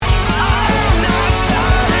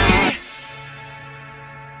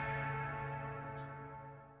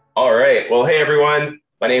Well, hey everyone.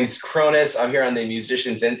 My name's Cronus. I'm here on the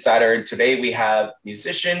Musicians Insider. Today we have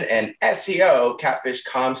musician and SEO Catfish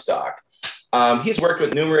Comstock. He's worked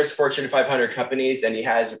with numerous Fortune 500 companies, and he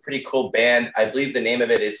has a pretty cool band. I believe the name of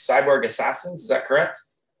it is Cyborg Assassins. Is that correct?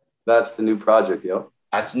 That's the new project, yo.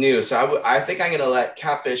 That's new. So I think I'm going to let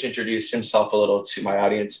Catfish introduce himself a little to my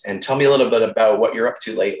audience and tell me a little bit about what you're up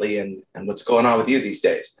to lately and what's going on with you these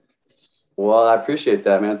days. Well, I appreciate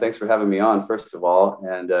that, man. Thanks for having me on, first of all.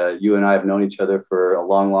 And you and I have known each other for a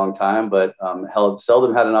long, long time, but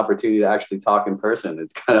seldom had an opportunity to actually talk in person.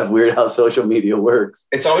 It's kind of weird how social media works.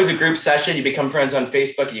 It's always a group session. You become friends on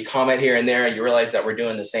Facebook, you comment here and there, and you realize that we're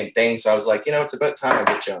doing the same thing. So I was like, it's about time I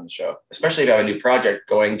get you on the show, especially if you have a new project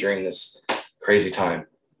going during this crazy time.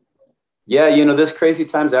 Yeah, this crazy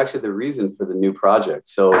time is actually the reason for the new project.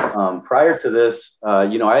 So prior to this, I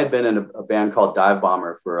had been in a band called Dive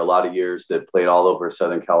Bomber for a lot of years that played all over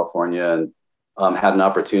Southern California, and had an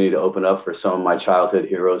opportunity to open up for some of my childhood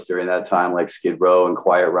heroes during that time, like Skid Row and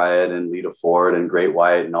Quiet Riot and Lita Ford and Great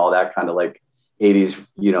White and all that kind of like 80s,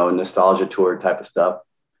 nostalgia tour type of stuff.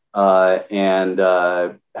 And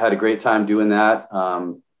had a great time doing that.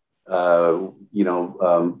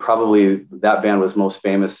 Probably that band was most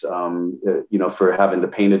famous, for having the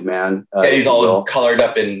Painted Man. He's all colored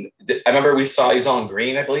up in, I remember he's all in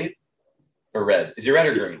green, I believe, or red. Is he red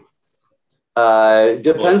or green?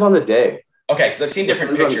 Depends on the day. Okay, because I've seen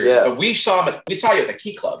different pictures, but we saw you at the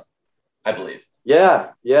Key Club, I believe.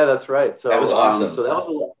 Yeah, that's right. So that was awesome. So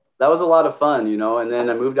that was a lot of fun, and then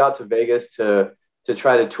I moved out to Vegas to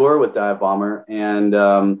try to tour with Dive Bomber, and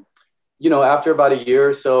after about a year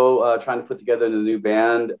or so, trying to put together a new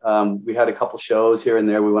band, we had a couple shows here and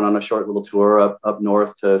there. We went on a short little tour up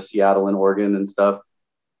north to Seattle and Oregon and stuff.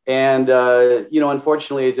 And,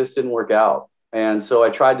 unfortunately, it just didn't work out. And so I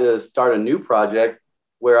tried to start a new project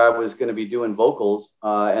where I was going to be doing vocals.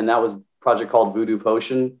 And that was a project called Voodoo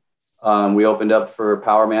Potion. We opened up for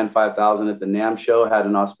Power Man 5000 at the NAMM show, had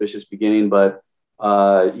an auspicious beginning, but,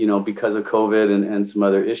 because of COVID and some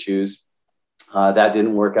other issues, that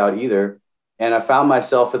didn't work out either. And I found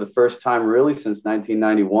myself for the first time really since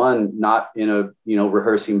 1991, not in a,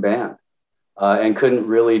 rehearsing band, and couldn't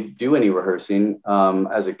really do any rehearsing.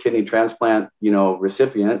 As a kidney transplant,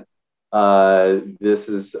 recipient, this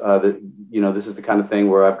is the kind of thing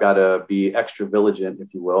where I've got to be extra vigilant,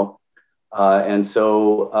 if you will. And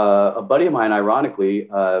so a buddy of mine, ironically,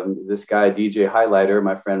 this guy, DJ Highlighter,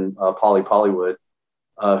 my friend, Polly Pollywood,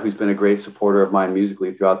 who's been a great supporter of mine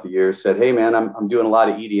musically throughout the years, said, "Hey man, I'm doing a lot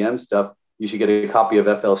of EDM stuff. You should get a copy of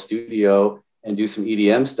FL Studio and do some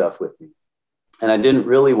EDM stuff with me." And I didn't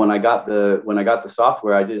really, when I got the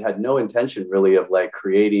software, I had no intention really of like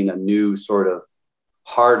creating a new sort of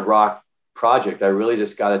hard rock project. I really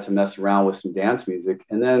just got it to mess around with some dance music.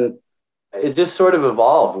 And then it just sort of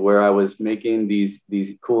evolved where I was making these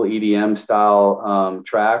cool EDM style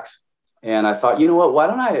tracks. And I thought, why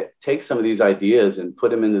don't I take some of these ideas and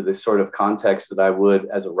put them into this sort of context that I would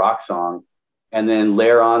as a rock song, and then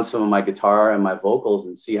layer on some of my guitar and my vocals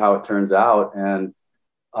and see how it turns out. And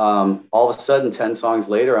all of a sudden, 10 songs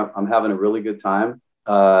later, I'm having a really good time.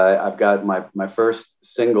 I've got my first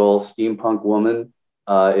single, Steampunk Woman,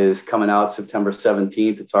 is coming out September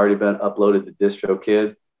 17th. It's already been uploaded to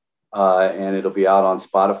DistroKid. And it'll be out on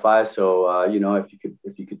Spotify. So,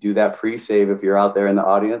 if you could do that pre-save, if you're out there in the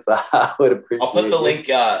audience, I would appreciate it. I'll put the link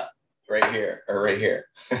right here.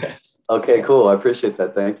 Okay, cool. I appreciate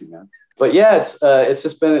that. Thank you, man. But yeah, it's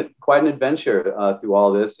just been quite an adventure through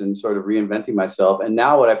all this and sort of reinventing myself. And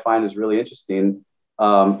now what I find is really interesting,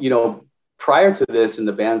 prior to this in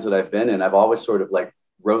the bands that I've been in, I've always sort of like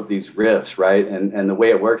wrote these riffs, right? And the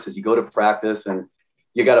way it works is you go to practice and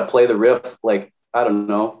you got to play the riff like, I don't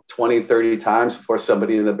know, 20, 30 times before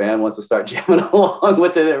somebody in the band wants to start jamming along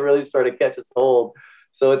with it and really sort of catches hold.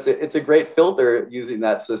 So it's a great filter using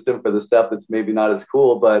that system for the stuff that's maybe not as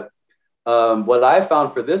cool. But what I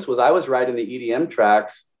found for this was I was writing the EDM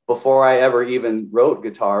tracks before I ever even wrote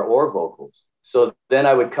guitar or vocals. So then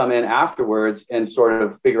I would come in afterwards and sort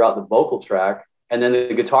of figure out the vocal track. And then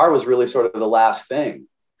the guitar was really sort of the last thing.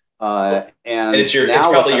 And it's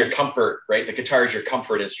probably your comfort, right? The guitar is your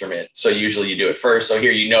comfort instrument. So usually you do it first. So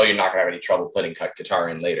here, you're not gonna have any trouble putting guitar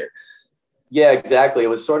in later. Yeah, exactly. It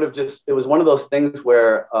was sort of it was one of those things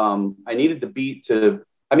where I needed the beat to,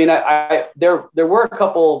 there were a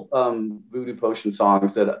couple Voodoo Potion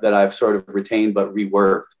songs that I've sort of retained but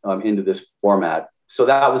reworked into this format. So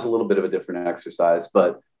that was a little bit of a different exercise.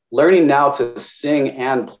 But learning now to sing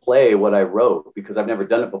and play what I wrote, because I've never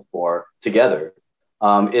done it before together,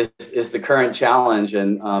 is the current challenge,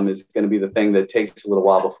 and is going to be the thing that takes a little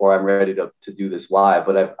while before I'm ready to do this live.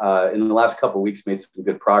 But I've in the last couple of weeks made some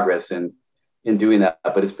good progress in in doing that.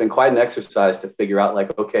 But it's been quite an exercise to figure out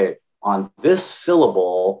like, okay, on this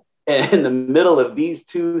syllable and in the middle of these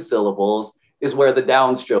two syllables is where the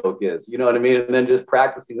downstroke is. You know what I mean? And then just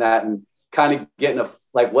practicing that and kind of getting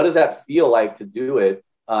like, what does that feel like to do it?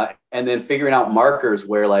 And then figuring out markers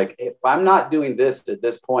where like, if I'm not doing this at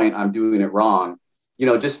this point, I'm doing it wrong. You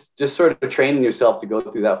know, just sort of training yourself to go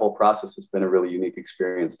through that whole process has been a really unique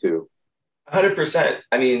experience too. 100%.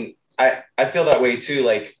 I mean, I feel that way too.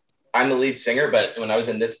 Like I'm the lead singer, but when I was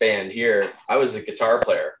in this band here, I was a guitar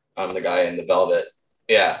player. I'm the guy in the Velvet.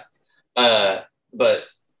 Yeah. But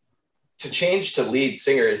to change to lead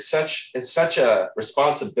singer is such a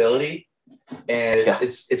responsibility, and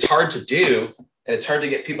it's hard to do. And it's hard to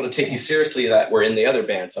get people to take you seriously that we're in the other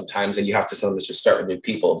band sometimes, and you have to sometimes just start with new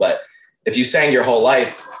people. But if you sang your whole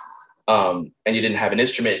life and you didn't have an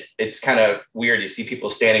instrument, it's kind of weird. You see people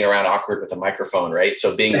standing around awkward with a microphone, right?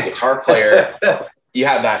 So being a guitar player, you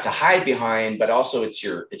have that to hide behind, but also it's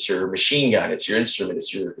your machine gun, it's your instrument,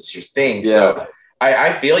 it's your thing. Yeah. So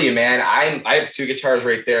I feel you, man. I have two guitars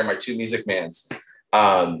right there, my two Music Mans.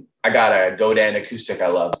 I got a Godin acoustic I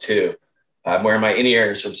love too. I'm wearing my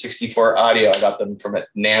in-ears from 64 Audio. I got them from a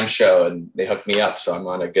NAMM show and they hooked me up. So I'm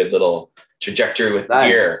on a good little trajectory with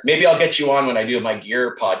gear. Maybe I'll get you on when I do my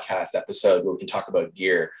gear podcast episode where we can talk about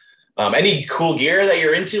gear. Any cool gear that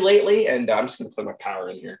you're into lately? And I'm just going to put my power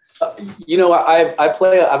in here. You know,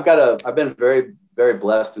 I've been very, very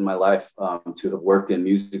blessed in my life to have worked in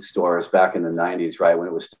music stores back in the 90s, right? When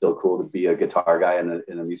it was still cool to be a guitar guy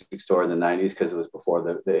in a music store in the 90s, because it was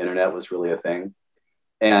before the internet was really a thing.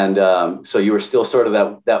 And so you were still sort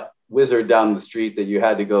of that wizard down the street that you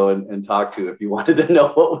had to go and talk to if you wanted to know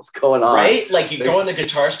what was going on. Right? Like you go in the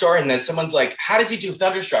guitar store and then someone's like, how does he do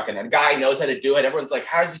Thunderstruck? And a guy knows how to do it. Everyone's like,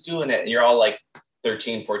 how's he doing it? And you're all like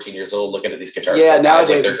 13, 14 years old looking at these guitars. Yeah, nowadays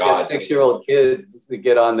like they're gods. 6-year-old kids that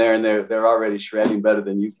get on there and they're already shredding better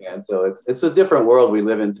than you can. So it's a different world we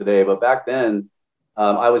live in today. But back then,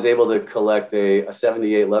 I was able to collect a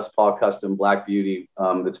 78 Les Paul Custom Black Beauty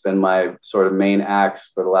that's been my sort of main axe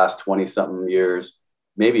for the last 20-something years,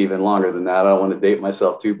 maybe even longer than that. I don't want to date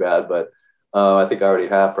myself too bad, but I think I already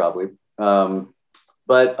have probably.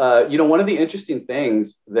 But you know, one of the interesting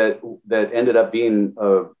things that ended up being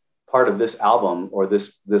a part of this album, or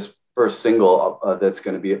this first single that's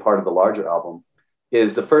going to be a part of the larger album,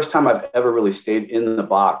 is the first time I've ever really stayed in the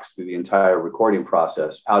box through the entire recording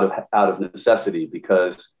process out of necessity,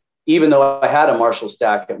 because even though I had a Marshall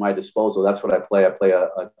stack at my disposal, that's what I play. I play a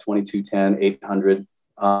 2210 800,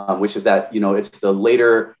 which is that, you know, it's the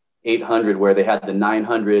later 800 where they had the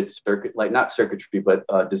 900 circuit, like not circuitry, but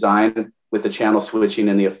design with the channel switching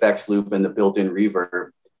and the effects loop and the built-in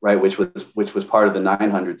reverb, right? Which was part of the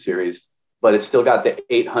 900 series, but it's still got the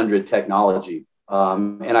 800 technology.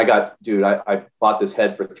 And I bought this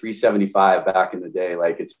head for $375 back in the day.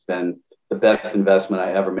 Like, it's been the best investment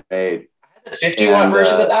I ever made. I had the 50-watt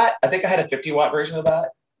version of that. I think I had a 50-watt version of that.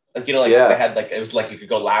 Like, you know, like they had like, it was like you could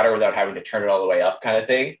go louder without having to turn it all the way up kind of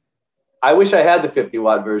thing. I wish I had the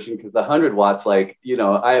 50-watt version, because the 100 watts, like, you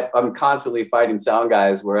know, I'm constantly fighting sound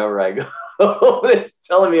guys wherever I go. It's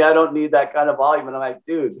telling me I don't need that kind of volume. And I'm like,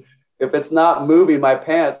 dude, if it's not moving my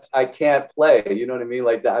pants, I can't play. You know what I mean?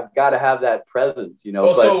 Like, I've got to have that presence, you know.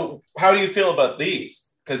 Well, so how do you feel about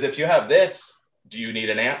these? Because if you have this, do you need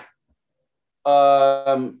an amp?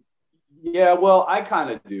 Yeah, well, I kind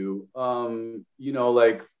of do. You know,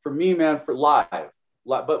 like for me, man, for live,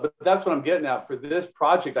 but that's what I'm getting at. For this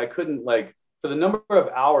project, I couldn't, like, for the number of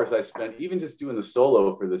hours I spent, even just doing the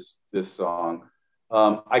solo for this song,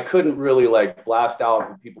 I couldn't really like blast out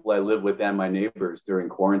the people I live with and my neighbors during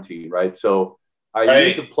quarantine, right? So I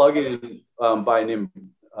used a plugin by Nembrini,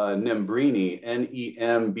 Nembrini, and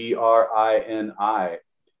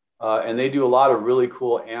they do a lot of really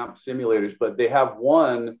cool amp simulators. But they have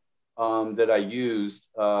one that I used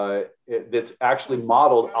that's actually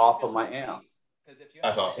modeled off of my amps.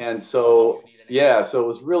 That's awesome. And so, yeah, so it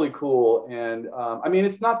was really cool. And I mean,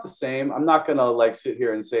 it's not the same. I'm not gonna like sit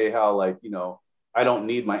here and say how, like, you know, I don't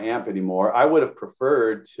need my amp anymore. I would have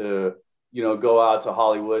preferred to, you know, go out to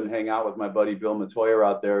Hollywood and hang out with my buddy Bill Matoyer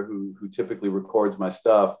out there, who typically records my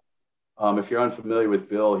stuff. If you're unfamiliar with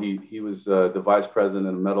Bill, he was the vice president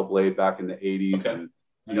of Metal Blade back in the 80s. Okay. And,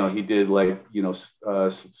 you know, he did, like, you know,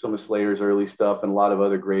 some of Slayer's early stuff and a lot of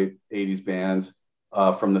other great 80s bands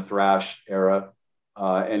from the thrash era.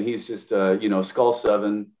 And he's just, you know, Skull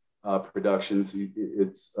 7 Productions.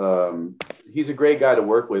 He's a great guy to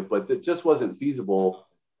work with, but it just wasn't feasible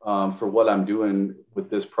for what I'm doing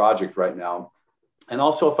with this project right now. And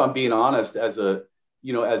also, if I'm being honest, as a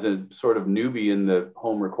sort of newbie in the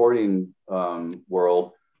home recording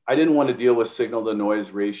world, I didn't want to deal with signal to noise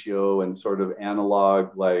ratio and sort of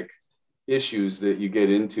analog like issues that you get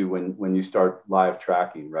into when you start live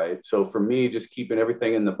tracking, right? So for me, just keeping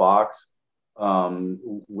everything in the box,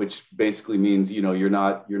 which basically means, you know, you're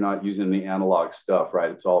not using the analog stuff,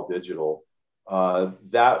 right? It's all digital.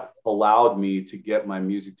 That allowed me to get my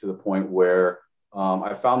music to the point where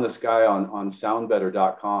I found this guy on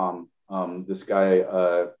soundbetter.com. This guy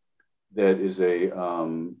that is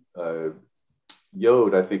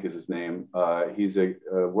Yod, I think is his name. He's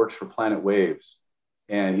works for Planet Waves,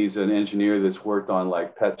 and he's an engineer that's worked on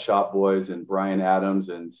like Pet Shop Boys and Bryan Adams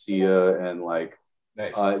and Sia and like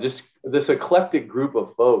Nice. just this eclectic group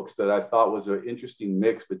of folks that I thought was an interesting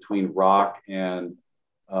mix between rock and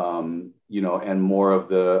you know, and more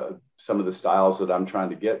of some of the styles that I'm trying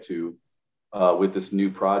to get to with this new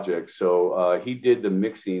project. So he did the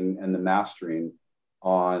mixing and the mastering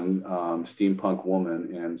on Steampunk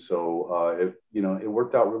Woman, and so it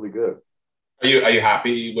worked out really good. Are you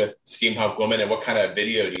happy with Steampunk Woman, and what kind of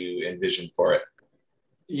video do you envision for it?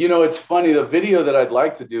 You know, it's funny. The video that I'd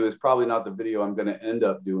like to do is probably not the video I'm going to end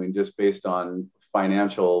up doing, just based on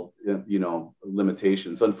financial,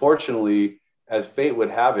 limitations. Unfortunately, as fate would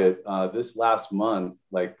have it, this last month,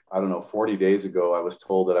 like, I don't know, 40 days ago, I was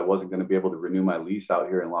told that I wasn't going to be able to renew my lease out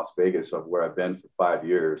here in Las Vegas, of where I've been for 5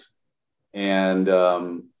 years. And,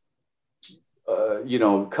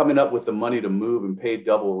 coming up with the money to move and pay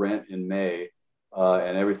double rent in May,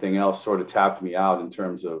 and everything else sort of tapped me out in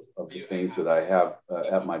terms of the things that I have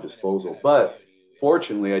at my disposal. But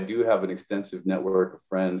fortunately, I do have an extensive network of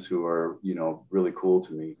friends who are, really cool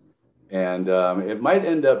to me. And it might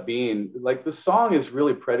end up being like, the song is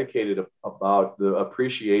really predicated about the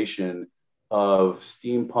appreciation of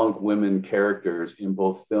steampunk women characters in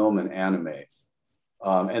both film and anime.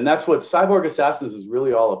 And that's what Cyborg Assassins is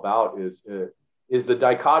really all about, is the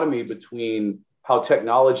dichotomy between how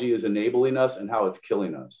technology is enabling us and how it's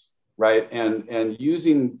killing us, right? And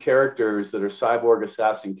using characters that are cyborg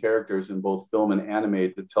assassin characters in both film and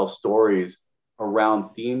anime to tell stories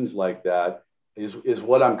around themes like that is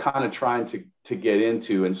what I'm kind of trying to get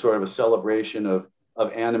into, and sort of a celebration of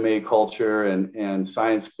anime culture and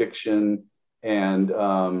science fiction and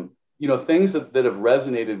things that have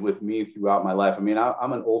resonated with me throughout my life. I mean,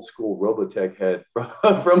 I'm an old school Robotech head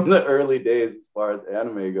from the early days as far as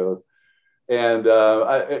anime goes. And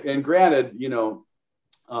granted,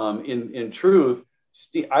 in truth,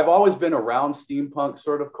 I've always been around steampunk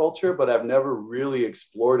sort of culture, but I've never really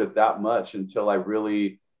explored it that much until I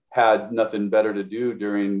really had nothing better to do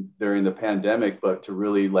during the pandemic, but to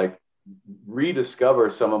really like rediscover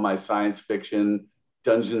some of my science fiction,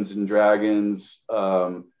 Dungeons and Dragons,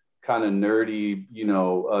 kind of nerdy,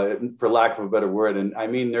 for lack of a better word. And I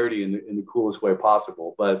mean nerdy in the coolest way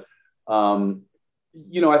possible. But,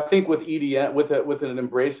 I think with EDM, with an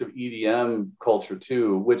embrace of EDM culture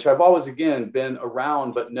too, which I've always, again, been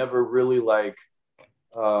around, but never really like,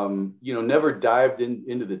 never dived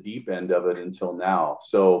into the deep end of it until now.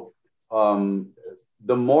 So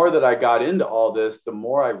the more that I got into all this, the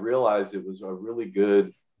more I realized it was a really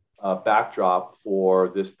good backdrop for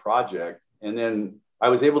this project. And then I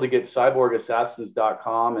was able to get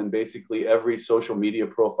cyborgassassins.com, and basically every social media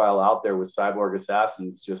profile out there with Cyborg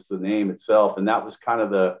Assassins, just the name itself. And that was kind of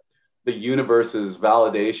the universe's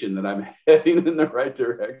validation that I'm heading in the right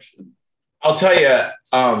direction. I'll tell you,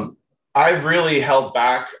 I've really held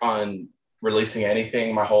back on releasing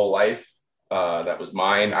anything my whole life that was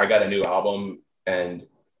mine. I got a new album and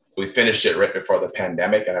we finished it right before the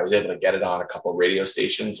pandemic, and I was able to get it on a couple of radio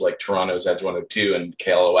stations like Toronto's Edge 102 and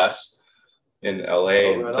KLOS in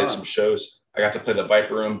LA, and play some shows. I got to play the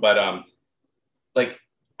Viper Room, but I'm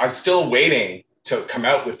still waiting to come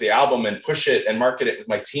out with the album and push it and market it with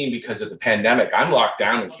my team because of the pandemic. I'm locked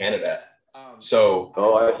down in Canada. So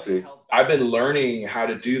I see. I've been learning how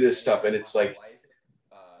to do this stuff, and it's like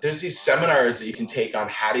there's these seminars that you can take on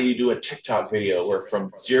how do you do a TikTok video, where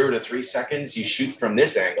from 0 to 3 seconds you shoot from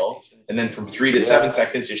this angle, and then from 3 to 7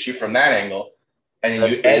 seconds you shoot from that angle. And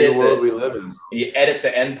then you edit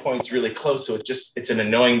the endpoints really close. So it's an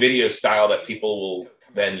annoying video style that people will,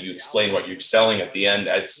 then you explain what you're selling at the end.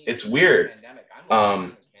 It's weird.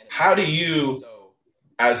 How do you,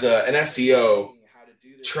 as an SEO,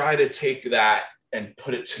 try to take that and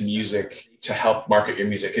put it to music to help market your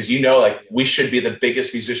music? Because you know, like we should be the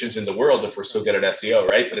biggest musicians in the world if we're so good at SEO,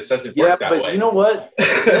 right? But it doesn't work that way. Yeah, but you know what?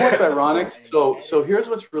 You know what's ironic? So here's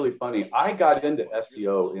what's really funny. I got into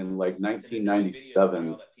SEO in like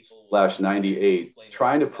 1997/98,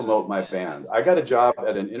 trying to promote my band. I got a job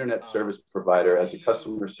at an internet service provider as a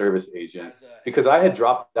customer service agent because I had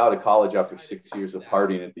dropped out of college after 6 years of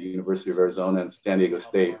partying at the University of Arizona and San Diego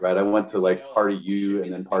State, right? I went to like Party U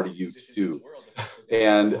and then Party U2.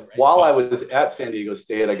 And while I was at San Diego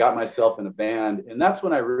State, I got myself in a band. And that's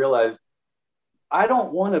when I realized I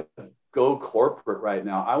don't want to go corporate right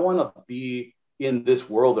now. I want to be in this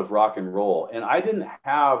world of rock and roll. And I didn't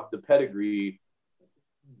have the pedigree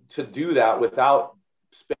to do that without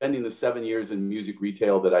spending the 7 years in music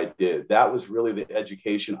retail that I did. That was really the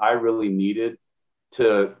education I really needed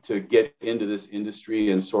to get into this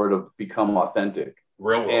industry and sort of become authentic.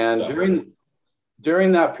 Real world and stuff.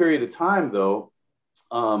 During that period of time, though,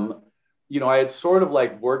 I had sort of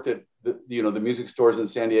like worked at the music stores in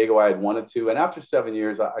San Diego I had wanted to. And after 7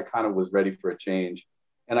 years, I kind of was ready for a change.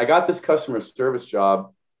 And I got this customer service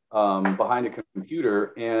job behind a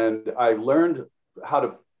computer. And I learned how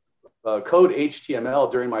to code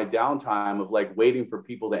HTML during my downtime of like waiting for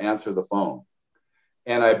people to answer the phone.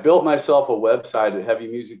 And I built myself a website at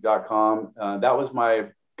heavymusic.com.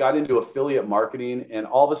 Got into affiliate marketing. And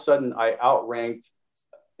all of a sudden I outranked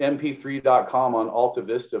mp3.com on Alta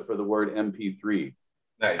Vista for the word MP3.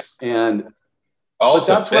 Nice. And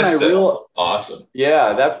Alta Vista. Awesome.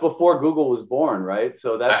 Yeah, that's before Google was born, right?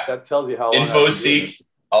 So that tells you how long InfoSeek,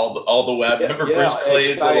 all the web. Remember Bruce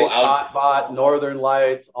Clay's little Hotbot, Northern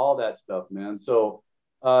Lights, all that stuff, man. So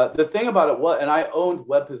the thing about it was, and I owned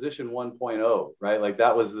Web Position 1.0, right? Like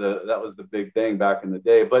that was the big thing back in the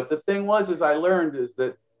day. But the thing is I learned is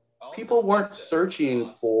that people weren't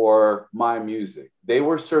searching for my music. They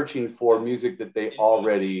were searching for music that they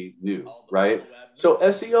already knew, right? So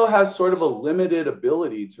SEO has sort of a limited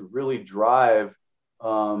ability to really drive,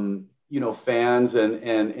 fans and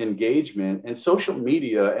engagement. And social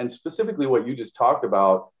media, and specifically what you just talked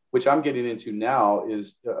about, which I'm getting into now,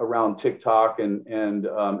 is around TikTok and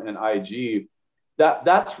IG.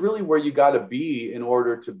 That's really where you got to be in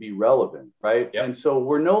order to be relevant, right? Yep. And so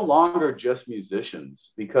we're no longer just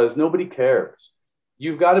musicians because nobody cares.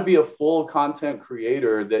 You've got to be a full content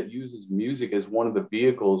creator that uses music as one of the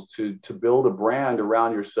vehicles to build a brand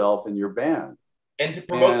around yourself and your band. And to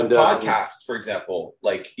promote the podcast, for example,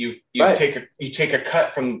 like you take a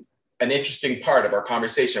cut from an interesting part of our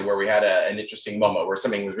conversation where we had an interesting moment where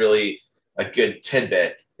something was really a good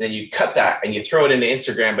tidbit. Then you cut that and you throw it into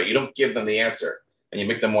Instagram, but you don't give them the answer. And you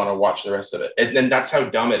make them want to watch the rest of it. And then that's how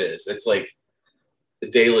dumb it is. It's like the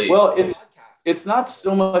daily. Well, it's not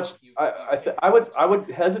so much. I would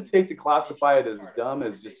hesitate to classify it as dumb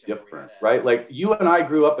as just different, right? Like you and I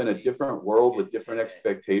grew up in a different world with different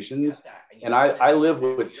expectations. And I live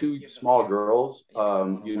with two small girls,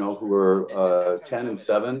 who are 10 and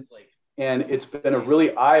 7. And it's been a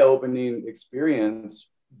really eye-opening experience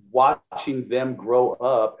watching them grow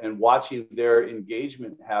up and watching their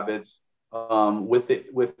engagement habits with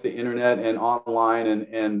the internet and online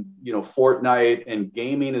and Fortnite and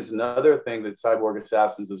gaming is another thing that Cyborg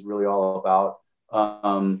Assassins is really all about.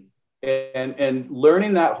 And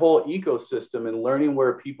learning that whole ecosystem and learning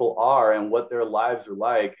where people are and what their lives are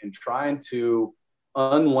like and trying to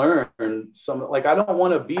unlearn some, like, I don't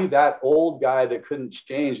want to be that old guy that couldn't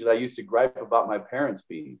change that I used to gripe about my parents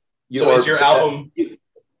being. Is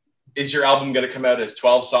your album going to come out as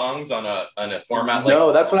 12 songs on a format? Like?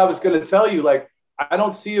 No, that's what I was going to tell you. Like, I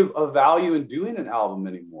don't see a value in doing an album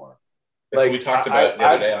anymore. That's what we talked about the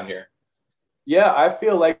other day on here. Yeah, I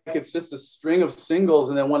feel like it's just a string of singles.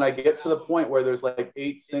 And then when I get to the point where there's like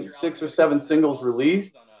 6 or 7 singles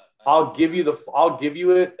released, I'll give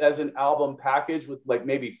you it as an album package with like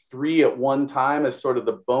maybe 3 at one time as sort of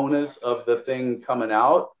the bonus of the thing coming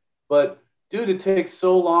out. But dude, it takes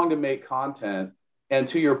so long to make content. And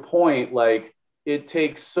to your point, like it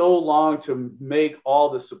takes so long to make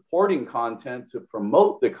all the supporting content to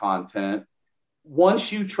promote the content.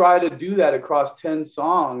 Once you try to do that across 10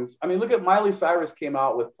 songs, I mean, look at Miley Cyrus came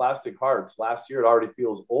out with Plastic Hearts last year. It already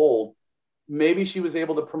feels old. Maybe she was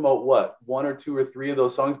able to promote 1 or 2 or 3 of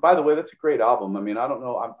those songs. By the way, that's a great album. I mean, I don't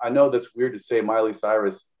know. I know that's weird to say Miley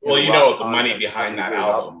Cyrus. Well, you know, the money behind that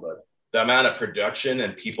album, but the amount of production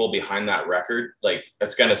and people behind that record, like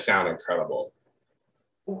that's going to sound incredible.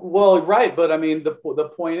 Well, right. But I mean,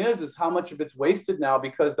 the point is how much of it's wasted now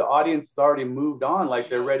because the audience has already moved on. Like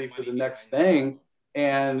they're ready for the next thing.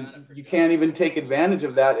 And you can't even take advantage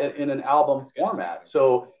of that in an album format.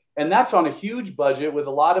 So And that's on a huge budget with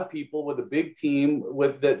a lot of people, with a big team,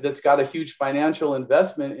 that's got a huge financial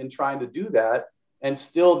investment in trying to do that. And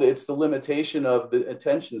still, it's the limitation of the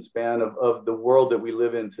attention span of the world that we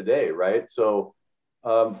live in today, right? So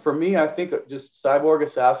for me, I think just Cyborg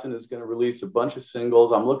Assassin is going to release a bunch of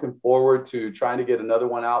singles. I'm looking forward to trying to get another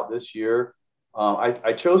one out this year.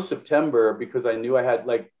 I chose September because I knew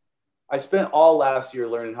I spent all last year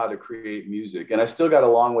learning how to create music, and I still got a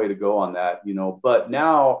long way to go on that, but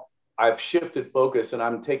now I've shifted focus and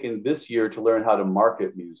I'm taking this year to learn how to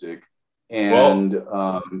market music. And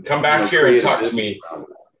come back here and talk to me.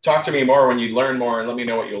 Talk to me more when you learn more, and let me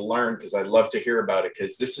know what you'll learn, because I'd love to hear about it,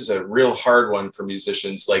 because this is a real hard one for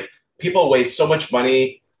musicians. Like, people waste so much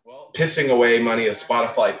money pissing away money of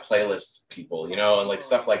Spotify playlist people, and like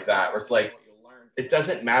stuff like that, where it's like, it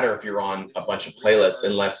doesn't matter if you're on a bunch of playlists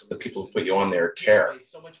unless the people who put you on there care.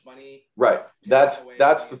 Right. That's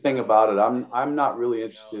the thing about it. I'm not really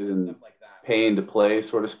interested in paying to play,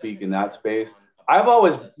 so to speak, in that space. I've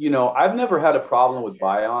always, I've never had a problem with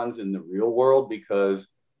buy-ons in the real world, because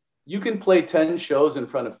you can play 10 shows in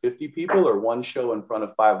front of 50 people or one show in front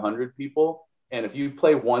of 500 people. And if you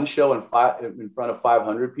play one show in front of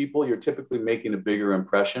 500 people, you're typically making a bigger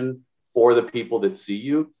impression for the people that see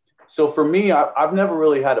you. So for me, I've never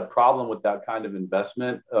really had a problem with that kind of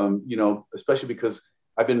investment, especially because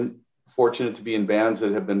I've been fortunate to be in bands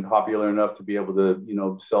that have been popular enough to be able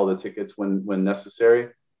to, sell the tickets when necessary.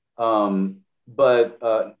 But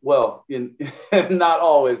not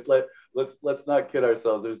always. Let's not kid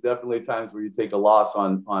ourselves. There's definitely times where you take a loss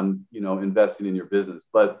on investing in your business.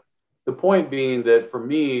 But the point being that for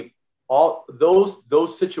me, all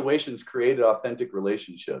those situations created authentic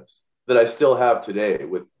relationships that I still have today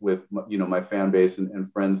with my fan base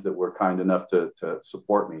and friends that were kind enough to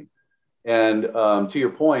support me. And to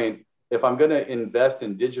your point, if I'm going to invest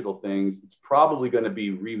in digital things, it's probably going to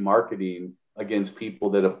be remarketing against people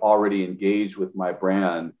that have already engaged with my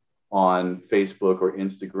brand on Facebook or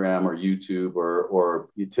Instagram or YouTube or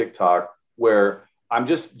TikTok, where I'm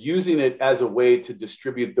just using it as a way to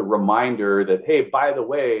distribute the reminder that, hey, by the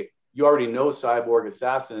way, you already know Cyborg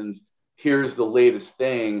Assassins. Here's the latest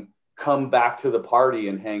thing. Come back to the party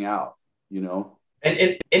and hang out,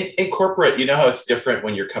 And in corporate, you know how it's different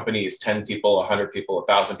when your company is 10 people, 100 people,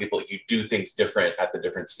 1,000 people. You do things different at the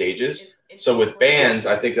different stages. So with bands,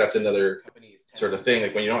 I think that's another sort of thing.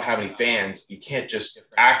 Like, when you don't have any fans, you can't just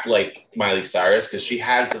act like Miley Cyrus, because she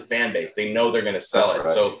has the fan base. They know they're going to sell it. Right.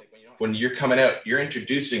 So when you're coming out, you're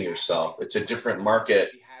introducing yourself. It's a different market.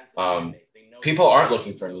 People aren't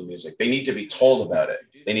looking for new music. They need to be told about it.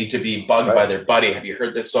 They need to be bugged by their buddy. Have you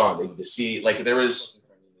heard this song? They need to see, like, there was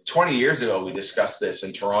 20 years ago, we discussed this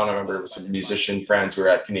in Toronto. I remember with some musician friends who were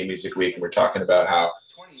at Canadian Music Week, and we're talking about how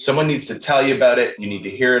someone needs to tell you about it. You need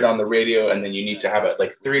to hear it on the radio, and then you need to have it,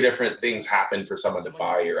 like, 3 different things happen for someone to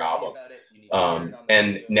buy your album.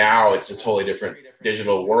 And now it's a totally different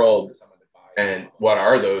digital world. And what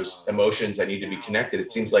are those emotions that need to be connected?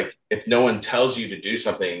 It seems like if no one tells you to do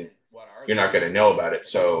something, you're not going to know about it.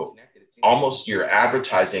 So almost your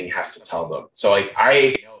advertising has to tell them. So, like,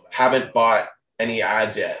 I haven't bought any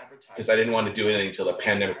ads yet because I didn't want to do anything until the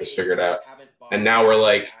pandemic was figured out. And now we're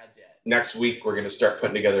like, next week, we're going to start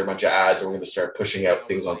putting together a bunch of ads, and we're going to start pushing out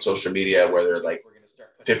things on social media where they're like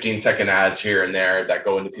 15-second ads here and there that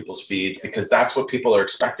go into people's feeds, because that's what people are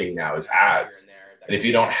expecting now, is ads. And if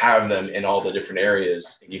you don't have them in all the different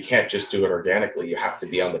areas, you can't just do it organically. You have to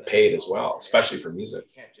be on the paid as well, especially for music.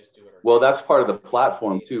 Well, that's part of the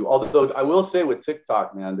platform too. Although I will say with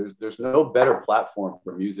TikTok, man, there's no better platform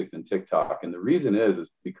for music than TikTok. And the reason is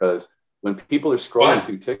because when people are scrolling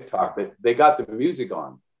through TikTok, they got the music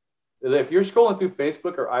on. If you're scrolling through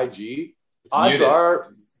Facebook or IG, odds are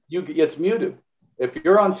it's muted. If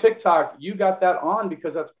you're on TikTok, you got that on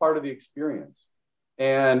because that's part of the experience.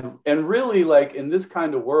 And really, like, in this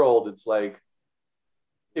kind of world, it's like,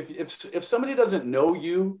 if somebody doesn't know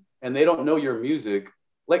you and they don't know your music,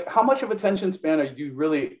 like, how much of attention span are you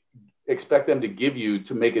really expect them to give you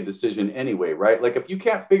to make a decision anyway, right? Like, if you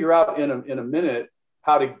can't figure out in a minute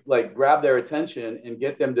how to, like, grab their attention and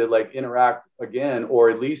get them to, like, interact again, or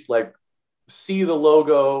at least, like, see the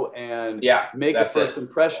logo and make a first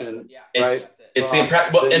impression, right? It's the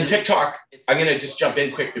impression. Well, in TikTok, I'm going to just jump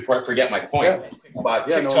in quick before I forget my point. But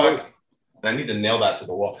TikTok, and I need to nail that to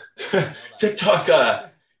the wall. TikTok,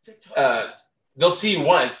 they'll see you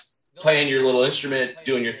once playing your little instrument,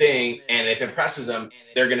 doing your thing, and if it impresses them,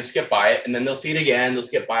 they're going to skip by it, and then they'll see it again, they'll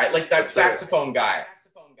skip by it. Like that saxophone guy.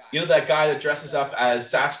 You know that guy that dresses up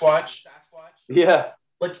as Sasquatch? Yeah.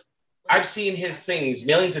 Like, I've seen his things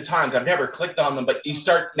millions of times. I've never clicked on them, but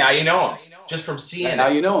now you know him just from seeing Now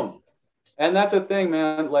you know him. And that's a thing,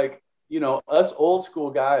 man. Like, you know, us old school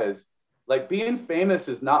guys, like being famous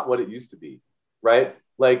is not what it used to be, right?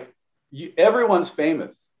 Like everyone's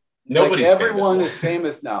famous. Nobody's like everyone famous. is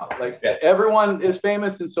famous now. Like Yeah. everyone is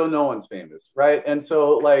famous, and so no one's famous, right? And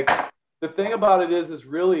so like the thing about it is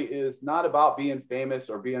really is not about being famous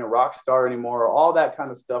or being a rock star anymore, or all that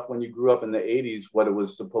kind of stuff when you grew up in the 80s, what it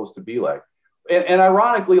was supposed to be like. And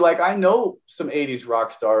ironically, like I know some 80s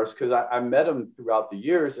rock stars because I met them throughout the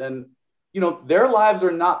years, and you know, their lives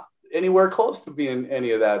are not anywhere close to being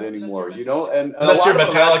any of that anymore, you know, and unless you're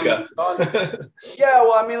Metallica. Yeah,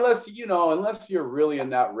 well, I mean, unless you're really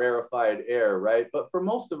in that rarefied air, right? But for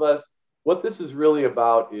most of us, what this is really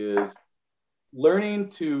about is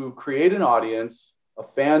learning to create an audience, a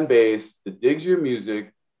fan base that digs your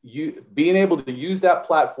music, you being able to use that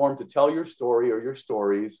platform to tell your story or your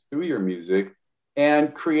stories through your music,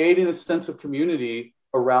 and creating a sense of community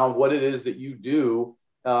around what it is that you do,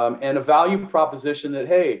 and a value proposition that,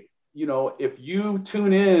 hey, you know, if you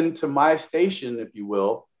tune in to my station, if you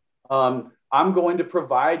will, I'm going to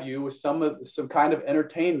provide you with some kind of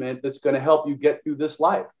entertainment that's going to help you get through this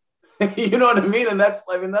life. You know what I mean? And that's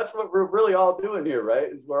what we're really all doing here,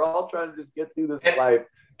 right? Is we're all trying to just get through this life.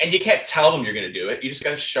 And you can't tell them you're going to do it. You just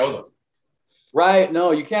got to show them. Right?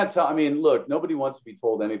 No, you can't tell. I mean, look, nobody wants to be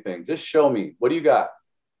told anything. Just show me. What do you got?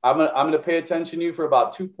 I'm gonna pay attention to you for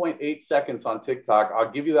about 2.8 seconds on TikTok. I'll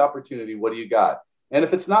give you the opportunity. What do you got? And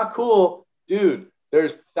if it's not cool, dude,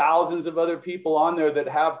 there's thousands of other people on there that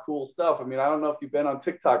have cool stuff. I mean, I don't know if you've been on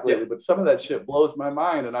TikTok lately, but some of that shit blows my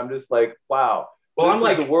mind. And I'm just like, wow. Well, this I'm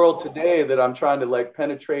like the world today that I'm trying to like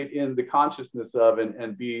penetrate in the consciousness of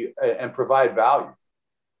and provide value.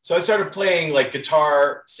 So I started playing like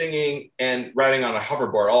guitar, singing, and riding on a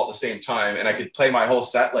hoverboard all at the same time. And I could play my whole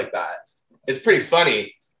set like that. It's pretty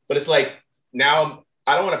funny, but it's like now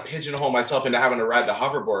I don't want to pigeonhole myself into having to ride the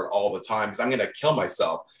hoverboard all the time because I'm going to kill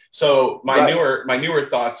myself. So my newer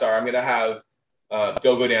thoughts are I'm going to have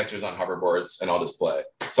go-go dancers on hoverboards, and I'll just play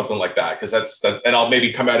something like that because that's and I'll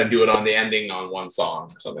maybe come out and do it on the ending on one song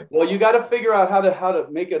or something. Well, you got to figure out how to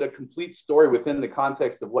make it a complete story within the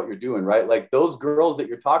context of what you're doing, right? Like those girls that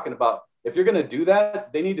you're talking about, if you're going to do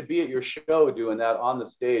that, they need to be at your show doing that on the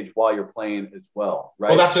stage while you're playing as well, right?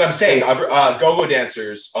 Well, that's what I'm saying. Go-go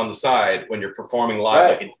dancers on the side when you're performing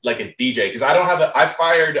live, right, like a DJ. Because I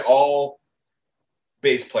fired all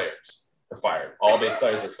bass players are fired. All bass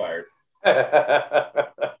players are fired.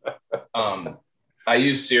 I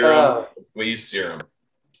use Serum. We use Serum.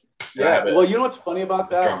 Yeah. Well, you know what's funny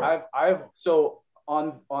about that? So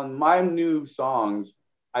on my new songs,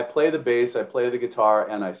 I play the bass, I play the guitar,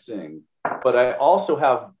 and I sing. But I also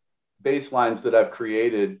have bass lines that I've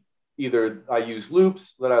created. Either I use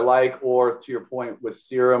loops that I like, or to your point with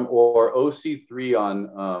Serum or OC3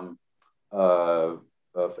 on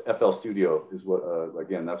FL Studio is what,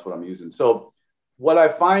 again, that's what I'm using. So what I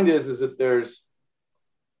find is that there's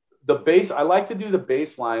the bass. I like to do the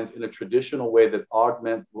bass lines in a traditional way that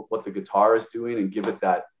augment what the guitar is doing and give it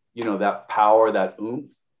that, you know, that power, that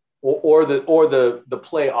oomph, or the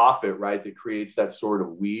play off it, right? That creates that sort of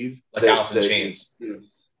weave. Like Alice in Chains.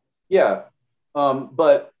 Yeah.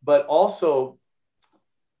 But also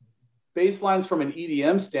bass lines from an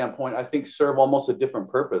EDM standpoint, I think serve almost a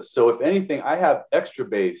different purpose. So if anything, I have extra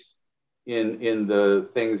bass in the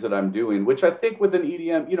things that I'm doing, which I think with an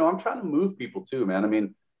EDM, you know, I'm trying to move people too, man. I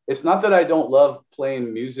mean, it's not that I don't love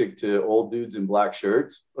playing music to old dudes in black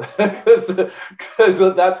shirts, because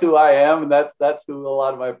that's who I am, and that's who a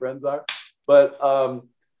lot of my friends are. But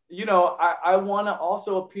you know, I want to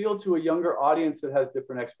also appeal to a younger audience that has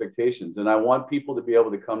different expectations, and I want people to be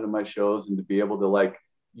able to come to my shows and to be able to, like,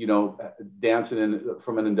 you know, dance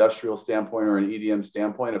from an industrial standpoint or an EDM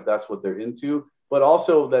standpoint if that's what they're into, but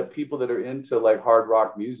also that people that are into like hard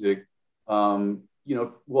rock music, you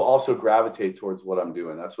know, will also gravitate towards what I'm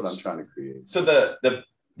doing. That's what I'm trying to create. So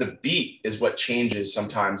the beat is what changes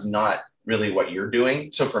sometimes, not really what you're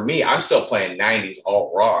doing. So for me, I'm still playing 90s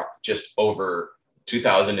alt rock, just over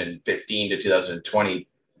 2015 to 2020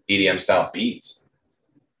 EDM style beats.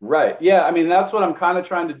 Right. Yeah. I mean, that's what I'm kind of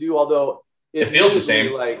trying to do. Although it feels the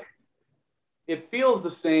same. Like it feels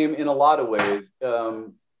the same in a lot of ways.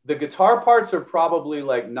 The guitar parts are probably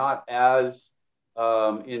like not as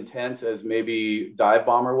intense as maybe Dive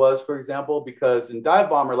Bomber was, for example, because in Dive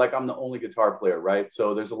Bomber, like, I'm the only guitar player, right?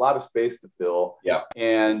 So there's a lot of space to fill. Yeah.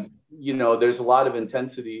 And, you know, there's a lot of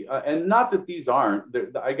intensity. And not that these aren't,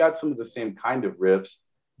 I got some of the same kind of riffs,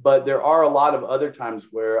 but there are a lot of other times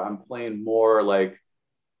where I'm playing more like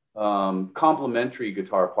complementary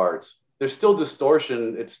guitar parts. There's still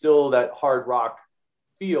distortion. It's still that hard rock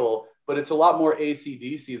feel, but it's a lot more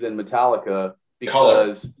AC/DC than Metallica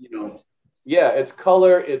because, you know, Yeah, it's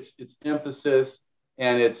color, it's emphasis,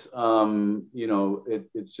 and it's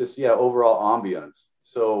it's just overall ambience.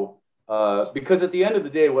 So because at the end of the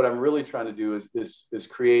day, what I'm really trying to do is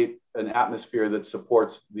create an atmosphere that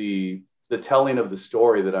supports the telling of the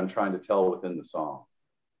story that I'm trying to tell within the song.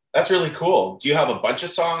 That's really cool. Do you have a bunch of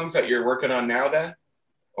songs that you're working on now then?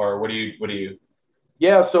 Or what do you?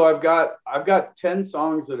 Yeah, so I've got 10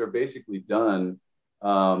 songs that are basically done.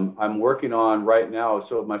 I'm working on right now.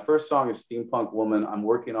 So my first song is Steampunk Woman. I'm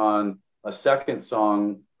working on a second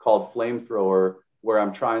song called Flamethrower, where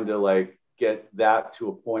I'm trying to like get that to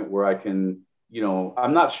a point where I can,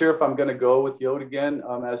 I'm not sure if I'm going to go with Yod again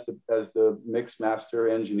as the mix master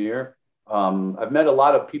engineer. I've met a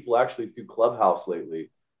lot of people actually through Clubhouse lately,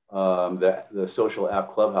 the social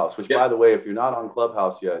app Clubhouse, which, Yep. by the way, if you're not on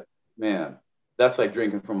Clubhouse yet, man, that's like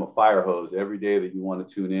drinking from a fire hose every day that you want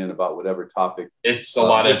to tune in about whatever topic. It's a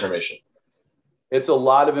lot of information. It's a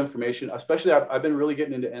lot of information, especially I've been really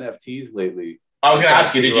getting into NFTs lately. I was going to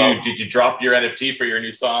ask you, did you drop your NFT for your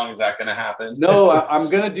new song? Is that going to happen? No, I'm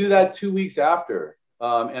going to do that 2 weeks after.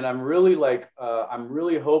 And I'm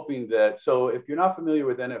really hoping that, so if you're not familiar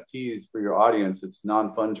with NFTs for your audience, it's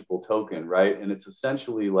non-fungible token, right? And it's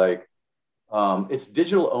essentially like, it's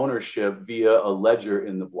digital ownership via a ledger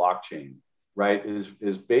in the blockchain, right?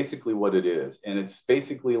 Is basically what it is. And it's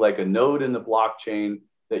basically like a node in the blockchain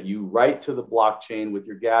that you write to the blockchain with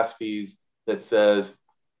your gas fees that says,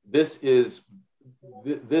 this is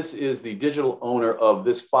the digital owner of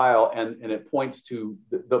this file, and it points to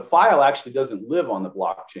the file actually doesn't live on the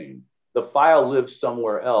blockchain. The file lives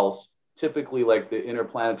somewhere else, typically like the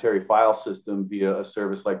interplanetary file system via a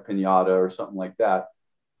service like Pinata or something like that.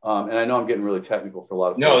 And I know I'm getting really technical for a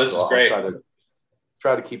lot of no, this is great. I'll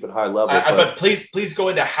try to keep it high level. But please go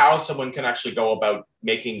into how someone can actually go about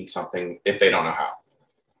making something if they don't know how.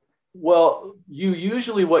 Well,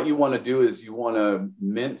 usually what you want to do is you want to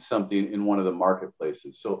mint something in one of the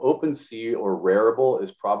marketplaces. So OpenSea or Rarible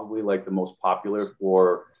is probably like the most popular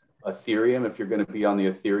for Ethereum if you're going to be on the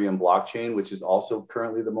Ethereum blockchain, which is also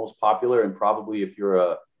currently the most popular. And probably if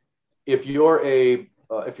you're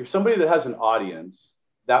somebody that has an audience,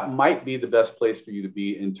 that might be the best place for you to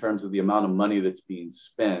be in terms of the amount of money that's being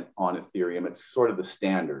spent on Ethereum. It's sort of the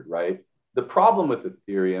standard, right? The problem with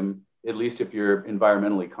Ethereum, at least if you're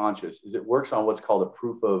environmentally conscious, is it works on what's called a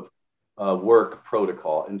proof of work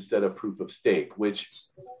protocol instead of proof of stake, which,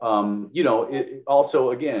 it also,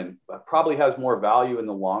 again, probably has more value in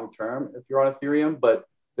the long term if you're on Ethereum. But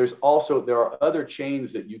there are other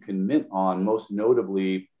chains that you can mint on, most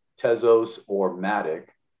notably Tezos or Matic.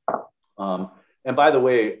 And by the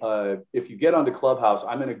way, if you get onto Clubhouse,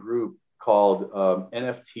 I'm in a group called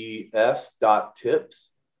NFTs.tips.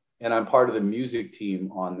 And I'm part of the music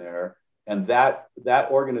team on there. And that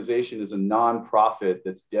organization is a nonprofit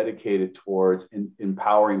that's dedicated towards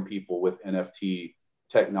empowering people with NFT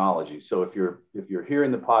technology. So if you're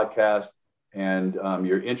hearing the podcast and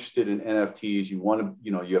you're interested in NFTs,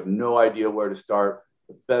 you have no idea where to start,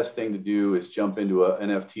 the best thing to do is jump into a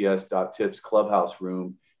NFTs.tips Clubhouse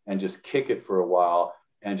room and just kick it for a while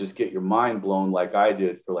and just get your mind blown like I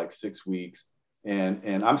did for like 6 weeks.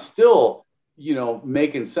 And I'm still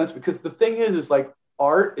making sense, because the thing is like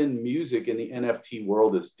art and music in the NFT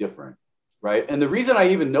world is different, right? And the reason I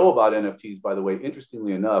even know about NFTs, by the way,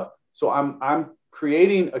 interestingly enough, so I'm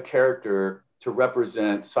creating a character to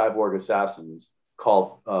represent cyborg assassins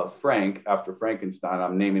called Frank, after Frankenstein.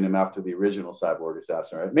 I'm naming him after the original cyborg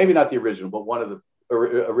assassin, right? Maybe not the original, but one of the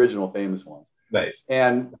original famous ones. Nice.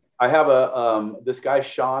 And I have this guy,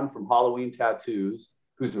 Sean from Halloween Tattoos,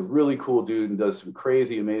 who's a really cool dude and does some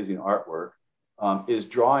crazy, amazing artwork. Is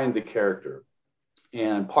drawing the character.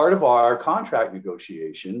 And part of our contract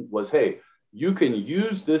negotiation was, hey, you can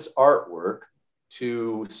use this artwork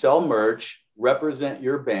to sell merch, represent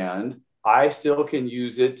your band. I still can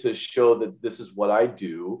use it to show that this is what I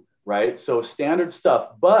do, right? So standard stuff.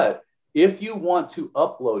 But if you want to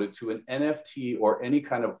upload it to an NFT or any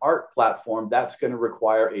kind of art platform, that's going to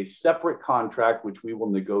require a separate contract, which we will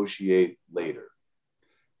negotiate later.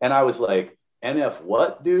 And I was like, NF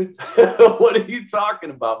what, dude? What are you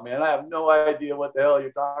talking about, man? I have no idea what the hell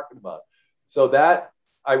you're talking about. So that,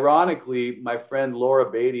 ironically, my friend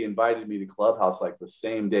Laura Beatty invited me to Clubhouse like the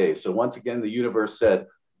same day. So once again, the universe said,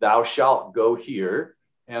 thou shalt go here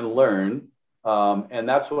and learn. And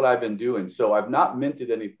that's what I've been doing. So I've not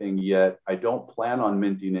minted anything yet. I don't plan on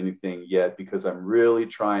minting anything yet, because I'm really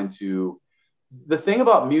trying to, the thing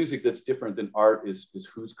about music that's different than art is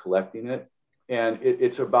who's collecting it. And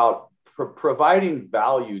it's about providing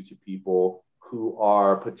value to people who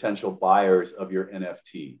are potential buyers of your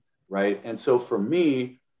NFT, right? And so for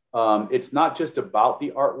me, It's not just about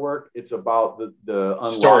the artwork; it's about the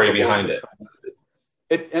story behind it.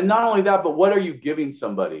 And not only that, but what are you giving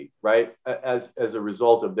somebody, right? As a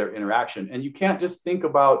result of their interaction, and you can't just think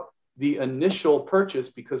about the initial purchase,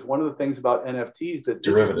 because one of the things about NFTs that's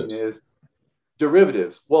derivatives interesting is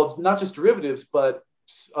derivatives. Well, not just derivatives, but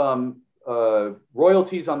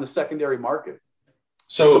royalties on the secondary market.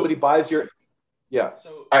 So somebody buys your, yeah.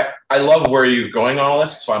 So I love where you're going on all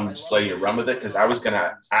this, so I'm just letting you run with it, because I was going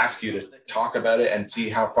to ask you to talk about it and see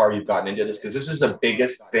how far you've gotten into this, because this is the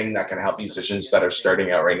biggest thing that can help musicians that are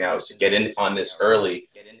starting out right now, is to get in on this early.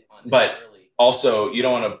 But also, you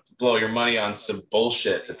don't want to blow your money on some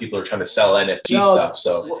bullshit to people who are trying to sell NFT stuff.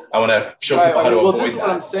 So I want to show people how to avoid this is that. What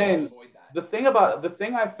I'm saying. The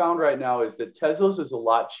thing I found right now is that Tezos is a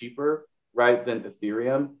lot cheaper, right, than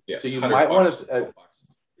Ethereum. Yeah, so you might want to.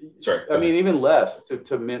 Sorry. I mean, even less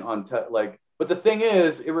to mint on but the thing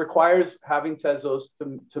is, it requires having Tezos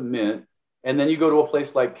to mint, and then you go to a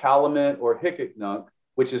place like Calumet or Hicketnunk,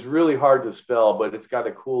 which is really hard to spell, but it's got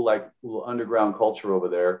a cool little underground culture over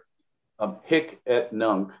there.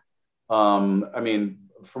 Hicketnunk. I mean,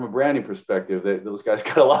 from a branding perspective, those guys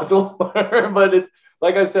got a lot to learn, but it's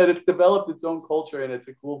like I said, it's developed its own culture, and it's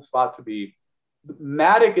a cool spot to be.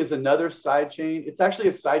 Matic is another side chain. It's actually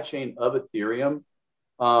a side chain of Ethereum.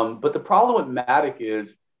 But the problem with Matic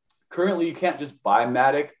is currently you can't just buy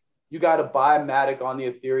Matic. You got to buy Matic on the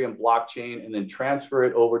Ethereum blockchain and then transfer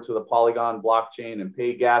it over to the Polygon blockchain and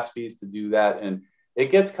pay gas fees to do that. And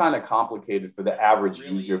it gets kind of complicated for the average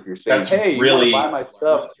user if you're saying, hey, you want to buy my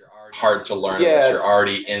stuff. Hard to learn unless you're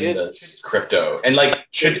already in the crypto. And like,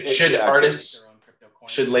 should artists,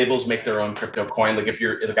 should labels make their own crypto coin? Like,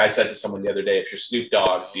 like I said to someone the other day, if you're Snoop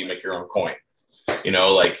Dogg, do you make your own coin? You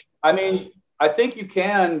know, like, I mean, I think you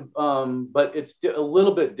can, but it's a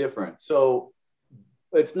little bit different. So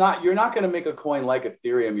it's not, you're not going to make a coin like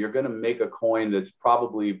Ethereum. You're going to make a coin that's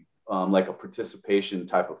probably like a participation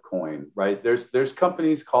type of coin, right? There's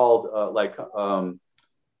companies called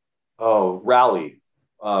Rally.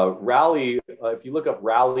 Rally, if you look up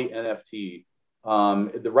Rally NFT,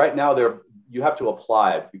 right now you have to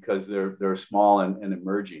apply because they're small and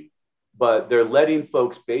emerging, but they're letting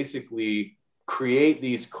folks basically create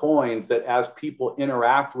these coins that as people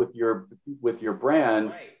interact with your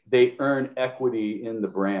brand, they earn equity in the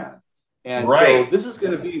brand. And so this is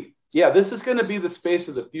going to be, the space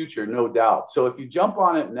of the future, no doubt. So if you jump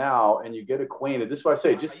on it now and you get acquainted, this is what I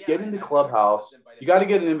say, just get into Clubhouse. You got to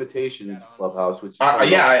get an invitation to Clubhouse, which I've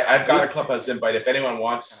got a Clubhouse invite. If anyone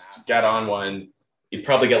wants to get on one, you'd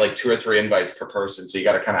probably get like 2 or 3 invites per person. So you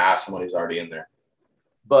got to kind of ask someone who's already in there.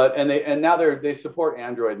 But now they support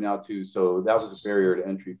Android now too, so that was a barrier to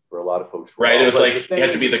entry for a lot of folks. Right, it was like you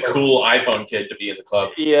had to be the cool iPhone kid to be in the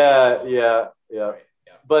club. Yeah.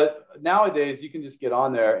 But nowadays you can just get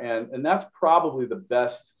on there, and that's probably the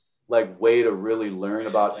best way to really learn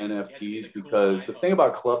about NFTs, because the thing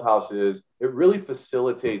about Clubhouse is it really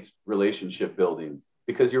facilitates relationship building,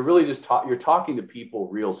 because you're really just you're talking to people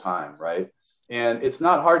real time, right? And it's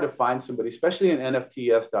not hard to find somebody, especially in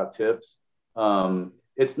NFTs.tips.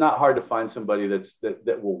 It's not hard to find somebody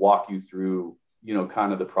that will walk you through,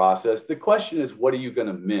 kind of the process. The question is, what are you going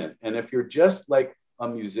to mint? And if you're just like a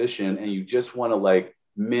musician and you just want to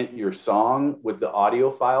mint your song with the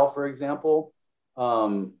audio file, for example,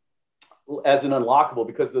 as an unlockable,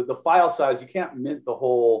 because the file size, you can't mint the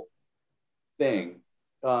whole thing.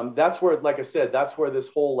 That's where, like I said, that's where this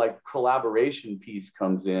whole collaboration piece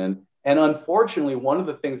comes in. And unfortunately, one of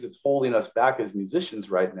the things that's holding us back as musicians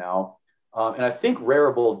right now, and I think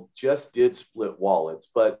Rarible just did split wallets,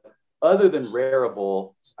 but other than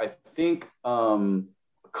Rarible, I think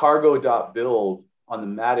Cargo.build on the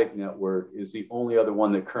Matic network is the only other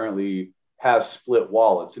one that currently has split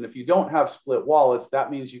wallets. And if you don't have split wallets, that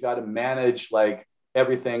means you got to manage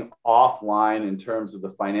everything offline in terms of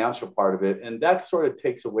the financial part of it. And that sort of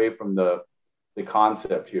takes away from the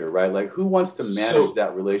concept here, right? Who wants to manage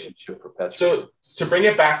that relationship perpetually? So to bring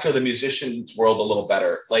it back to the musician's world a little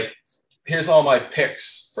better, here's all my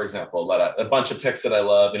picks, for example, a bunch of picks that I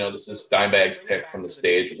love. This is Dimebag's pick from the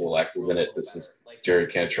stage with little X's in it. This is Jerry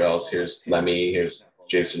Cantrell's. Here's Lemmy. Here's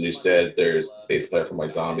Jason Newsted. There's bass player from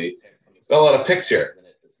White Zombie. Got a lot of picks here.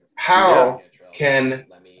 How can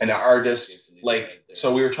an artist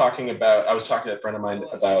so we were talking about, I was talking to a friend of mine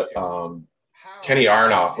about Kenny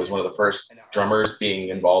Aronoff was one of the first drummers being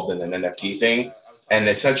involved in an NFT thing. And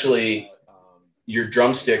essentially your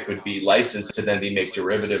drumstick would be licensed to then make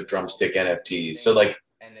derivative drumstick NFTs. So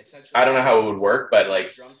I don't know how it would work, but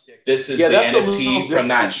this is the NFT from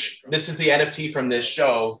that. This is the NFT from this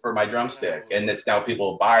show for my drumstick, and it's now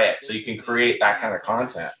people buy it. So you can create that kind of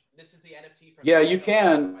content. Yeah, you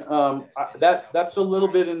can. That's a little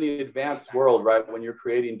bit in the advanced world, right? When you're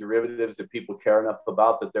creating derivatives that people care enough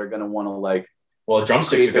about that they're going to want to like. Well, a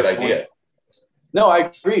drumstick's a good idea. No, I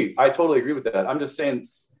agree. I totally agree with that. I'm just saying,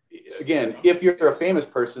 again, if you're a famous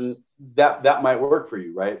person, that might work for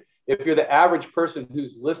you, right? If you're the average person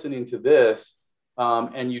who's listening to this,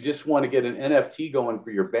 and you just want to get an NFT going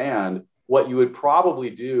for your band, what you would probably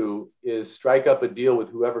do is strike up a deal with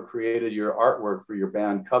whoever created your artwork for your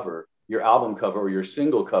band cover, your album cover, or your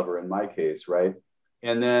single cover in my case, right?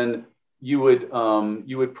 And then you would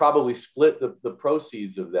probably split the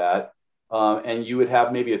proceeds of that, and you would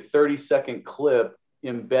have maybe a 30-second clip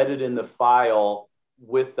embedded in the file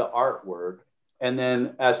with the artwork. And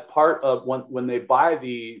then as part of when they buy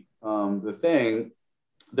the thing,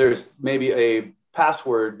 there's maybe a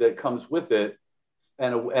password that comes with it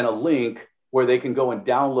and a link where they can go and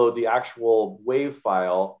download the actual WAV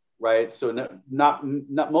file, right? So not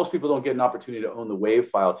most people don't get an opportunity to own the WAV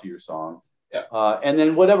file to your song. Yeah. And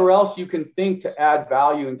then whatever else you can think to add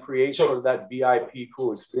value and create sort of that VIP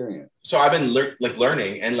cool experience. So I've been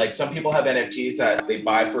learning, and like some people have NFTs that they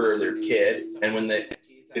buy for their kid, and when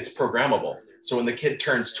it's programmable. So when the kid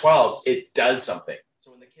turns 12, it does something.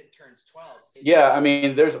 Yeah, I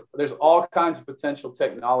mean, there's all kinds of potential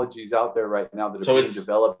technologies out there right now that are being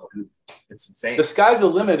developed. It's insane. The sky's the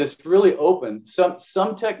limit. It's really open.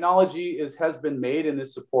 Some technology has been made and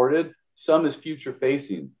is supported. Some is future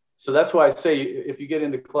facing. So that's why I say if you get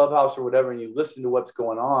into Clubhouse or whatever and you listen to what's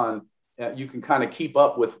going on, you can kind of keep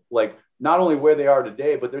up with like not only where they are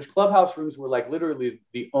today, but there's Clubhouse rooms where like literally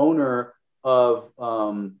the owner of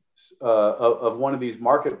one of these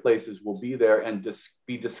marketplaces will be there and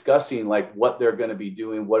be discussing like what they're going to be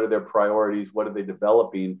doing, what are their priorities, what are they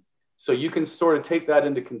developing. So you can sort of take that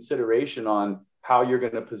into consideration on how you're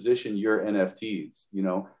going to position your NFTs. You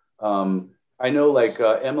know, I know like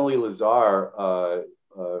Emily Lazar,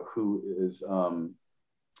 who is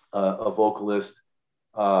a vocalist,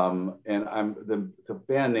 and I'm the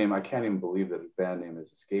band name. I can't even believe that the band name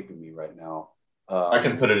is escaping me right now. I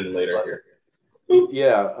can put it in later here.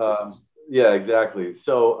 Yeah, exactly.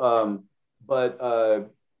 So, but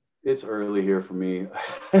it's early here for me.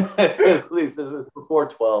 At least it's before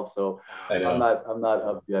 12, so I'm not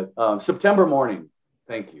up yet. September morning.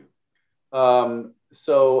 Thank you.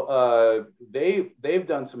 So they've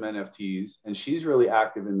done some NFTs, and she's really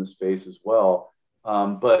active in the space as well.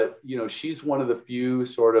 But you know, she's one of the few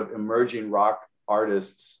sort of emerging rock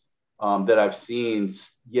artists that I've seen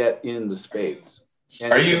yet in the space.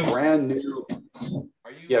 And are you brand new?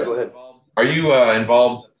 Yeah, go ahead. Are you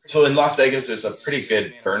involved? So in Las Vegas, there's a pretty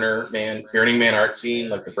good Burning Man art scene,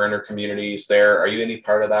 like the burner communities there. Are you any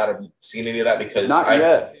part of that? Have you seen any of that? Because not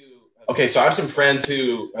yet. Okay, so I have some friends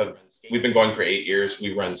we've been going for 8 years.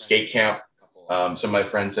 We run skate camp. Some of my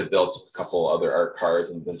friends have built a couple other art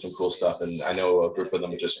cars and done some cool stuff. And I know a group of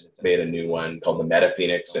them just made a new one called the Meta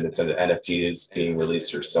Phoenix, and it's an NFT is being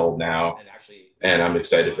released or sold now. And I'm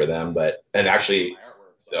excited for them. And actually,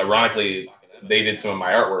 ironically, they did some of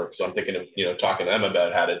my artwork. So I'm thinking of, talking to them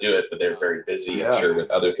about how to do it, but they're very busy, I'm sure, with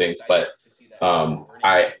other things. But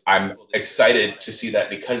I'm excited to see that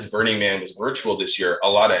because Burning Man was virtual this year, a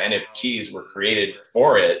lot of NFTs were created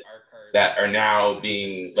for it that are now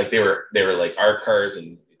being like, they were like art cars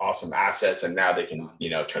and awesome assets. And now they can,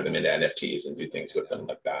 turn them into NFTs and do things with them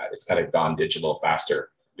like that. It's kind of gone digital faster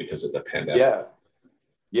because of the pandemic.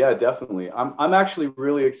 Yeah, definitely. I'm actually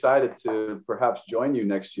really excited to perhaps join you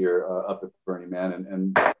next year up at Burning Man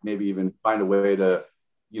and maybe even find a way to,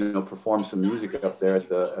 perform some music up there at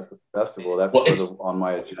the festival. That's sort of on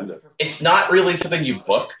my agenda. It's not really something you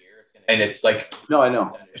book, and it's like, no, I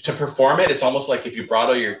know, to perform it, it's almost like if you brought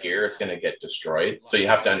all your gear, it's going to get destroyed. So you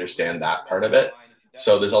have to understand that part of it.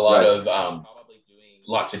 So there's a lot of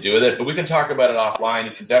lot to do with it, but we can talk about it offline.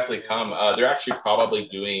 You can definitely come. They're actually probably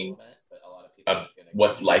doing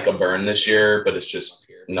what's like a burn this year, but it's just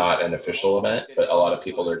not an official event. But a lot of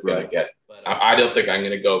people are going to get. I don't think I'm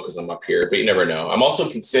going to go because I'm up here, but you never know. I'm also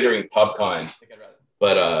considering PubCon,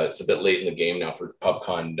 but it's a bit late in the game now for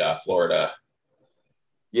PubCon Florida.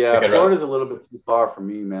 Yeah, Florida's a little bit too far for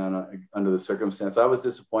me, man, under the circumstance. I was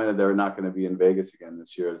disappointed they're not going to be in Vegas again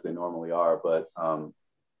this year as they normally are, but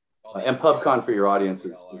and PubCon, for your audience,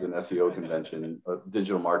 is an SEO convention,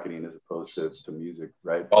 digital marketing as opposed to music,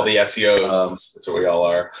 right? All the SEOs, that's what we all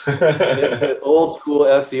are. It's an old school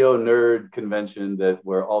SEO nerd convention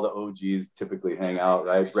where all the OGs typically hang out,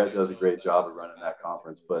 right? Brett does a great job of running that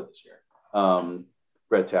conference, but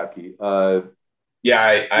Brett Tapke. I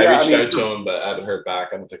reached out to him, but I haven't heard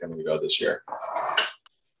back. I don't think I'm going to go this year.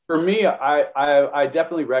 For me, I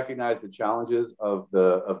definitely recognize the challenges of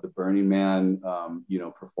the Burning Man,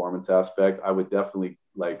 performance aspect. I would definitely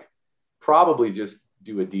probably just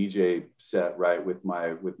do a DJ set, right, with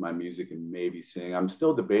my music and maybe sing. I'm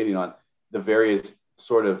still debating on the various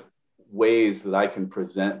sort of ways that I can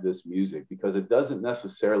present this music, because it doesn't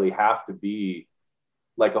necessarily have to be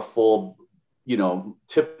like a full,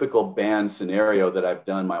 typical band scenario that I've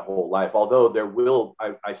done my whole life. Although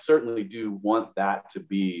I certainly do want that to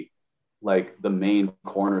be like the main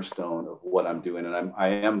cornerstone of what I'm doing. And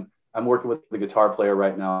I'm working with the guitar player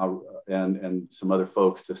right now and some other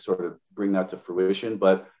folks to sort of bring that to fruition.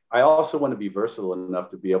 But I also want to be versatile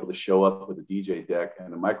enough to be able to show up with a DJ deck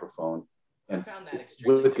and a microphone, and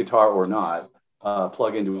with guitar or not,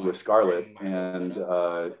 plug into a Scarlett and,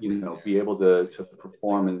 be able to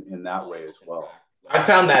perform in that way as well. I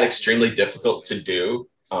found that extremely difficult to do.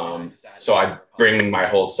 So I bring my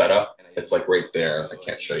whole setup. It's like right there. I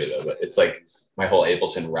can't show you though, but it's like my whole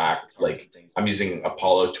Ableton rack. Like I'm using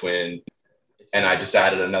Apollo Twin, and I just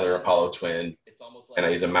added another Apollo Twin, and I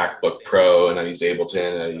use a MacBook Pro, and I use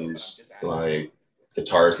Ableton, and I use like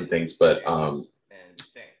guitars and things. But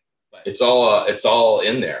it's all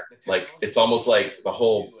in there. Like it's almost like the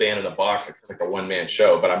whole band in a box. It's like a one-man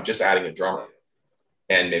show, but I'm just adding a drummer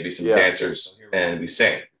and maybe some dancers, and we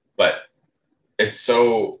sing. But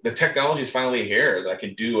the technology is finally here that I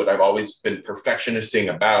can do what I've always been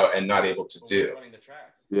perfectionisting about and not able to do.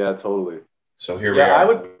 Yeah, totally. So here we are. I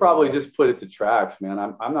would probably just put it to tracks, man.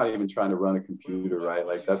 I'm not even trying to run a computer, right?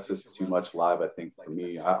 Like that's just too much live, I think, for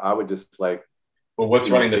me. I would just like. Well, what's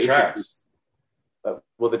running the tracks?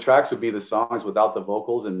 Well, the tracks would be the songs without the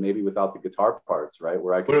vocals and maybe without the guitar parts, right?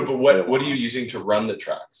 Where I could. But what are you using to run the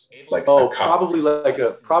tracks? Like probably like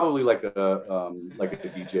a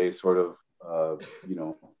DJ sort of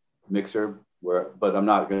mixer. But I'm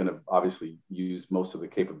not going to obviously use most of the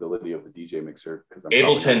capability of the DJ mixer because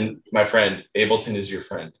Ableton, my friend. Ableton is your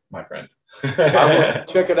friend, my friend.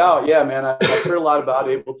 Check it out, yeah, man. I've heard a lot about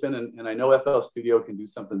Ableton, and I know FL Studio can do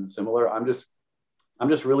something similar. I'm just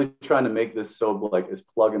really trying to make this so like as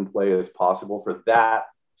plug and play as possible for that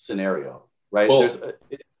scenario, right? Well,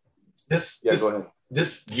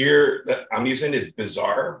 this gear that I'm using is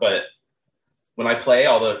bizarre, but when I play,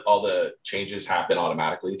 all the changes happen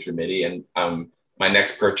automatically through MIDI. And my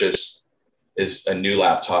next purchase is a new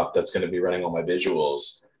laptop that's going to be running all my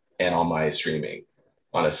visuals and all my streaming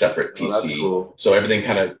on a separate PC. That's cool. So everything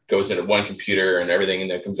kind of goes into one computer, and everything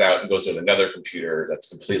that comes out and goes to another computer that's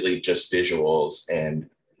completely just visuals and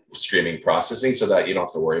streaming processing, so that you don't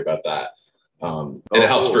have to worry about that. And it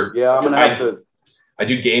helps for I'm gonna have to. I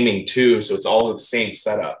do gaming too, so it's all the same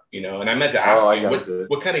setup, And I meant to ask you,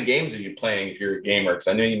 what kind of games are you playing if you're a gamer? Because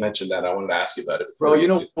I know you mentioned that. I wanted to ask you about it. Bro, you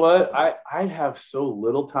know what? I have so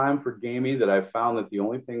little time for gaming that I've found that the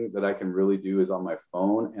only thing that I can really do is on my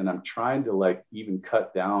phone, and I'm trying to like even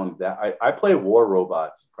cut down that. I play War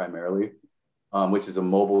Robots primarily, which is a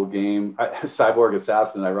mobile game. Cyborg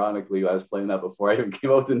Assassin, ironically, I was playing that before I even came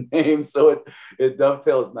up with the name, so it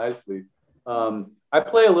dovetails nicely. I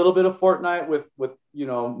play a little bit of Fortnite with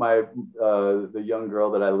my the young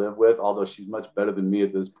girl that I live with, although she's much better than me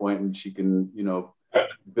at this point, and she can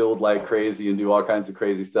build like crazy and do all kinds of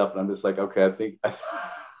crazy stuff. And I'm just like, okay,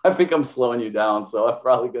 I think I'm slowing you down, so I'm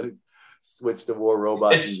probably gonna switch to War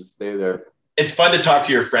Robots and just stay there. It's fun to talk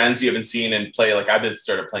to your friends you haven't seen and play. Like I've been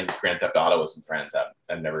started playing Grand Theft Auto with some friends that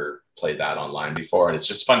I've never played that online before, and it's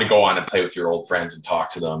just fun to go on and play with your old friends and talk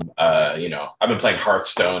to them. I've been playing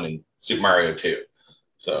Hearthstone and Super Mario 2.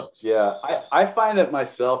 So yeah, I find that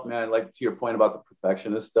myself, man, like to your point about the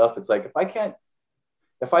perfectionist stuff, it's like if I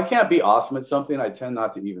can't be awesome at something, I tend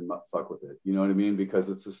not to even fuck with it. You know what I mean? Because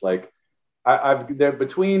it's just like I've there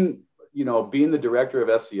between being the director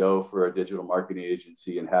of SEO for a digital marketing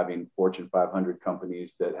agency and having Fortune 500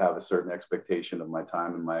 companies that have a certain expectation of my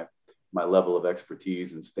time and my level of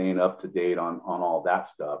expertise and staying up to date on all that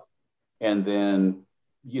stuff. And then,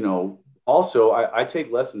 also, I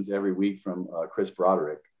take lessons every week from Chris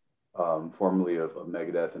Broderick, formerly of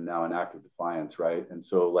Megadeth and now in Active Defiance, right? And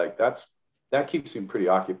so, like, that keeps me pretty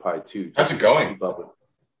occupied too. How's it going?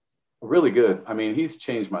 Really good. I mean, he's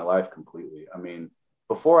changed my life completely. I mean,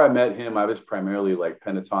 before I met him, I was primarily like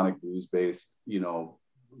pentatonic blues based,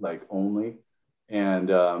 like only, and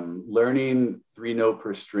learning 3-note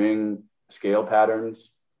per string scale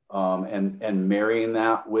patterns, and marrying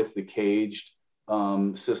that with the caged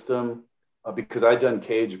system. Because I'd done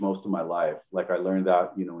cage most of my life. Like I learned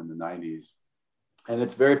that, in the 90s, and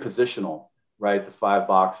it's very positional, right? The 5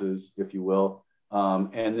 boxes, if you will.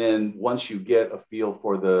 And then once you get a feel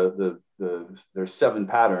for there's 7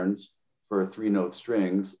 patterns, for 3-note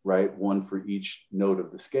strings, right? One for each note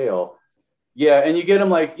of the scale. Yeah, and you get them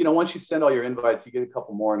like, once you send all your invites, you get a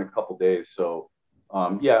couple more in a couple days. So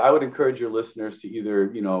yeah, I would encourage your listeners to either,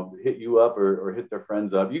 hit you up or hit their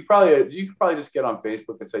friends up. You could probably just get on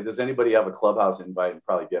Facebook and say, does anybody have a Clubhouse invite, and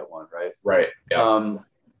probably get one, right? Right. Yeah.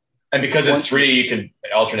 And because it's free, you can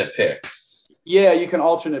alternate pick. Yeah, you can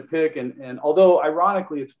alternate pick. And although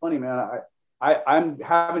ironically, it's funny, man, I'm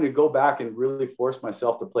having to go back and really force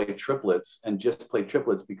myself to play triplets and just play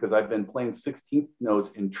triplets, because I've been playing 16th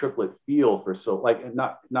notes in triplet feel for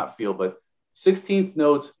not feel, but 16th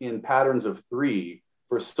notes in patterns of 3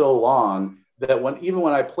 for so long that even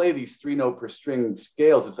when I play these 3-note per string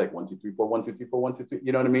scales, it's like 1, 2, 3, 4, 1, 2, 3, 4, 1, 2, 3.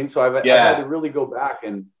 You know what I mean? So I've had to really go back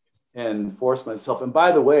and force myself. And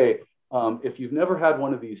by the way, if you've never had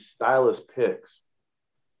one of these stylus picks,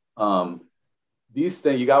 these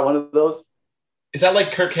things, you got one of those? Is that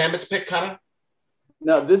like Kirk Hammett's pick, kind of?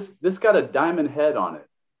 No, this got a diamond head on it.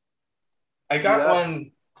 I got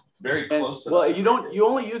one very close to that. Well, you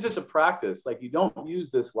only use it to practice. Like, you don't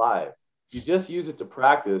use this live. You just use it to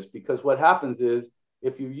practice, because what happens is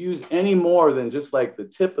if you use any more than just like the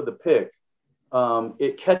tip of the pick,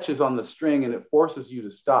 it catches on the string and it forces you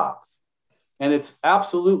to stop. And it's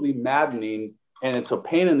absolutely maddening, and it's a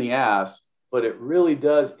pain in the ass, but it really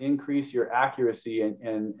does increase your accuracy.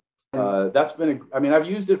 And that's been, I've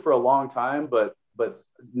used it for a long time, but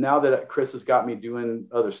now that Chris has got me doing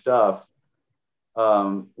other stuff,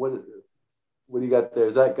 what do you got there?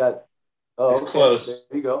 Is that got, it's okay. Close.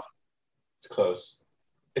 There you go. It's close.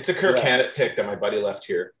 It's a Kirk Hammett pick that my buddy left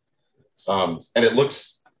here. And it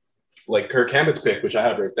looks like Kirk Hammett's pick, which I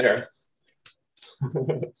have right there.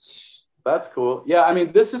 That's cool. Yeah,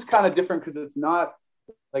 this is kind of different because it's not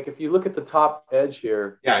like, if you look at the top edge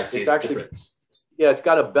here. Yeah, I see. It's actually different. Yeah, it's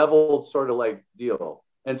got a beveled sort of like deal.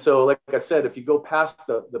 And so, like I said, if you go past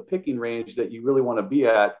the picking range that you really want to be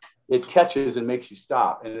at, it catches and makes you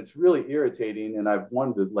stop. And it's really irritating. And I've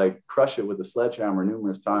wanted to like crush it with a sledgehammer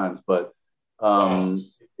numerous times, but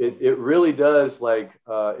it really does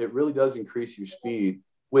increase your speed,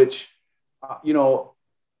 which,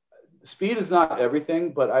 speed is not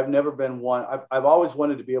everything, but I've never been one. I've always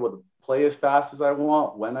wanted to be able to play as fast as I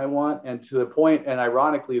want, when I want, and to the point. And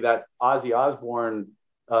ironically, that Ozzy Osbourne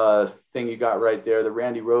thing you got right there, the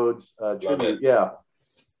Randy Rhoads tribute,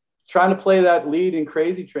 trying to play that lead in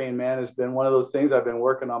Crazy Train, man, has been one of those things I've been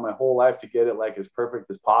working on my whole life to get it like as perfect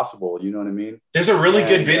as possible. You know what I mean? There's a really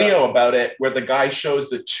good video about it where the guy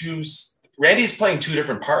shows Randy's playing 2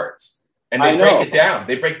 different parts. And they break it down.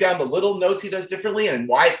 They break down the little notes he does differently and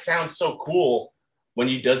why it sounds so cool when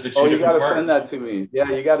he does the 2 different parts. You got to send that to me. Yeah,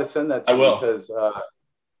 you got to send that to me. I will. Because,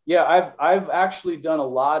 I've actually done a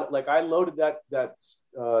lot. Like, I loaded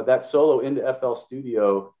that solo into FL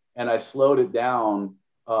Studio and I slowed it down,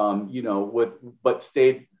 but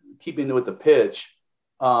stayed keeping with the pitch.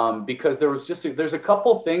 Because there's a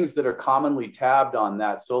couple things that are commonly tabbed on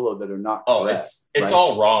that solo that are not correct, it's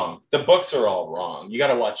all wrong. The books are all wrong. You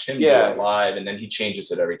got to watch him do it live, and then he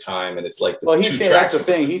changes it every time, and it's like two tracks. That's the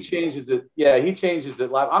thing. He changes it. Yeah, he changes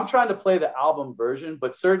it live. I'm trying to play the album version,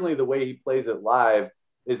 but certainly the way he plays it live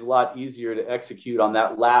is a lot easier to execute on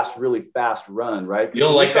that last really fast run, right?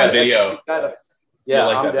 You'll like that video. Yeah,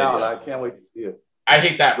 I'm down. Video. I can't wait to see it. I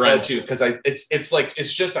hate that run too, because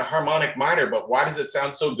it's just a harmonic minor, but why does it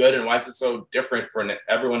sound so good, and why is it so different for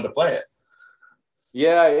everyone to play it?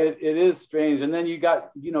 Yeah, it is strange. And then you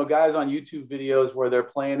got, guys on YouTube videos where they're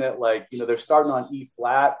playing it like, they're starting on E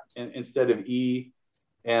flat instead of E.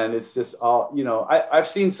 And it's just all, I've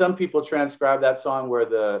seen some people transcribe that song where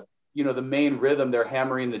the main rhythm, they're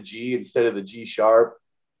hammering the G instead of the G sharp.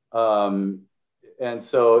 And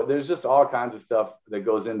so there's just all kinds of stuff that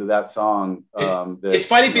goes into that song. It's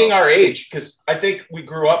funny being our age, because I think we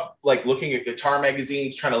grew up like looking at guitar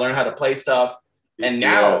magazines, trying to learn how to play stuff. And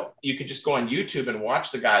now you can just go on YouTube and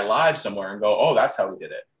watch the guy live somewhere and go, oh, that's how we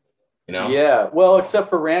did it. Yeah. Well, except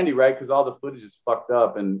for Randy, right? Because all the footage is fucked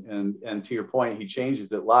up. And to your point, he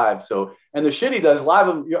changes it live. So, and the shit he does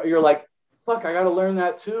live, you're like, fuck, I got to learn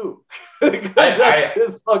that too. That's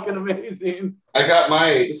just fucking amazing.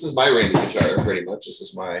 This is my Randy guitar, pretty much. This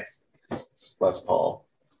is my Les Paul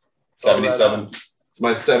 77. It's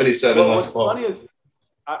my 77 Les Paul. What's funny is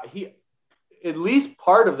he, at least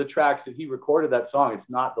part of the tracks that he recorded that song, it's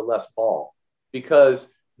not the Les Paul, because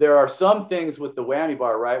there are some things with the whammy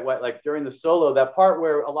bar, right? Like during the solo, that part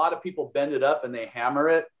where a lot of people bend it up and they hammer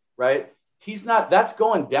it, right? That's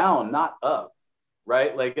going down, not up.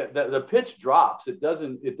 Right, like the pitch drops. It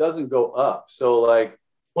doesn't go up. So like,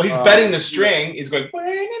 well, he's betting the string. He's going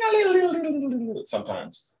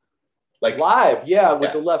sometimes. Like live, yeah,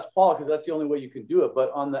 with the Les Paul, because that's the only way you can do it.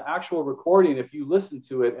 But on the actual recording, if you listen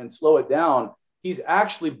to it and slow it down, he's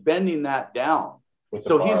actually bending that down.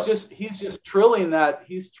 So he's just trilling that.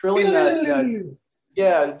 He's trilling that.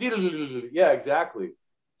 Yeah, yeah, exactly.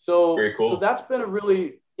 So very cool. So that's been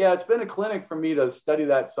it's been a clinic for me to study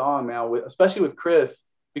that song, man, especially with Chris,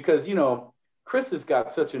 because Chris has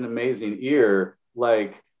got such an amazing ear.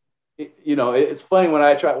 Like, it's funny when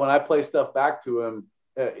I play stuff back to him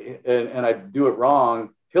and I do it wrong,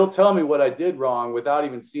 he'll tell me what I did wrong without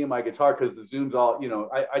even seeing my guitar, because the Zoom's all,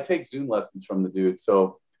 I take Zoom lessons from the dude.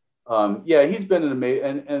 So he's been an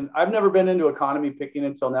amazing, and I've never been into economy picking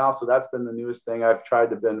until now. So that's been the newest thing I've tried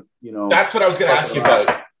to been, That's what I was going to ask you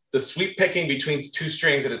about. The sweep picking between two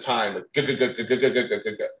strings at a time. Like,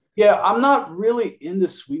 yeah, I'm not really into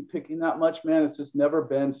sweep picking that much, man. It's just never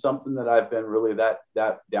been something that I've been really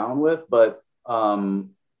that down with. But not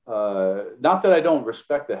that I don't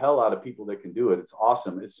respect the hell out of people that can do it. It's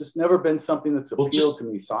awesome. It's just never been something that's appealed to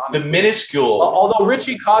me sonically. The minuscule. Although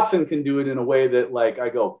Richie Kotzen can do it in a way that, like, I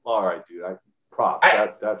go, all right, dude, props.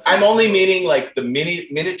 I'm only meaning like the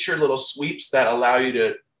miniature little sweeps that allow you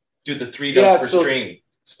to do the 3 notes per string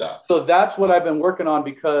stuff. So that's what I've been working on,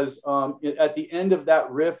 because at the end of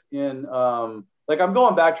that riff in I'm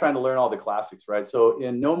going back trying to learn all the classics, right? So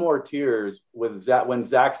in No More Tears with Zach, when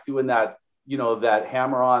Zach's doing that, that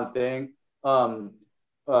hammer on thing, I'm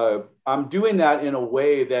doing that in a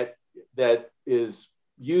way that is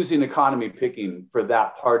using economy picking for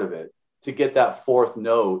that part of it to get that 4th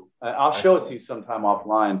note. I'll show it to you sometime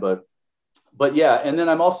offline, but yeah. And then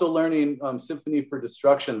I'm also learning Symphony for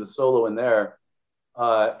Destruction, the solo in there.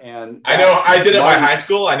 And I know I did it by high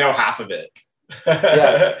school. I know half of it.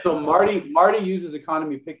 Yeah. So Marty uses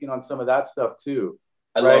economy picking on some of that stuff too.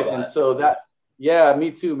 I love that. And so yeah,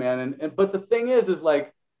 me too, man. And but the thing is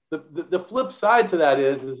like the flip side to that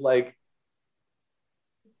is like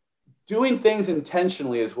doing things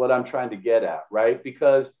intentionally is what I'm trying to get at, right?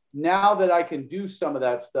 Because now that I can do some of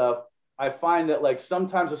that stuff, I find that, like,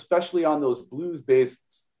 sometimes, especially on those blues-based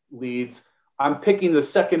leads, I'm picking the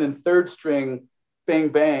 2nd and 3rd string bang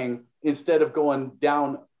bang instead of going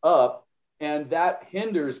down up, and that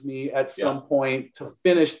hinders me at some point to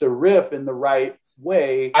finish the riff in the right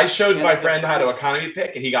way. I showed my friend how to economy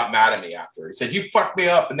pick, and he got mad at me after. He said, "You fucked me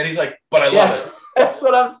up," and then he's like, "But I love it." That's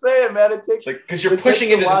what I'm saying, man. It takes, because you're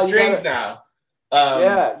pushing into the strings now.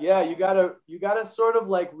 You gotta sort of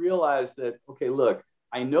like realize that, okay, look,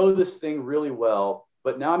 I know this thing really well,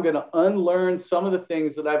 but now I'm going to unlearn some of the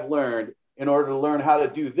things that I've learned in order to learn how to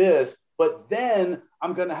do this. But then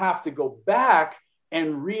I'm going to have to go back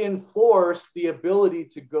and reinforce the ability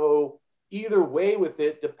to go either way with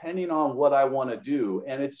it, depending on what I want to do.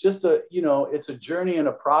 And it's just it's a journey and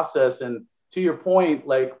a process. And to your point,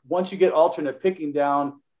 like, once you get alternate picking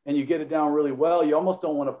down and you get it down really well, you almost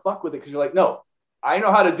don't want to fuck with it, because you're like, no, I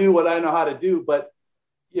know how to do what I know how to do. But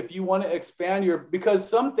if you want to expand because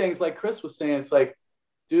some things, like Chris was saying, it's like,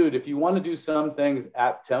 dude, if you want to do some things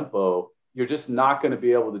at tempo, you're just not going to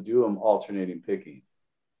be able to do them alternating picking.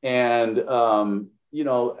 And,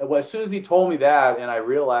 as soon as he told me that, and I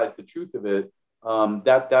realized the truth of it,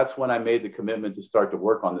 that's when I made the commitment to start to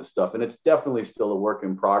work on this stuff. And it's definitely still a work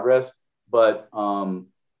in progress, but,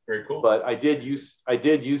 very cool. But I did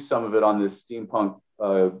use some of it on this steampunk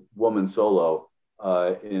woman solo,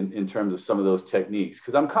 in terms of some of those techniques,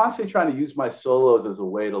 because I'm constantly trying to use my solos as a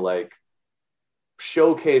way to, like,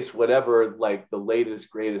 showcase whatever, like, the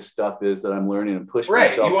latest greatest stuff is that I'm learning and push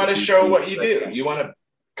myself. You want to show what you do. You want to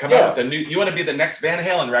come out with you want to be the next Van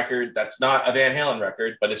Halen record that's not a Van Halen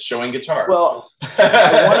record, but it's showing guitar. Well,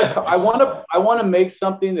 I want to make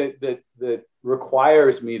something that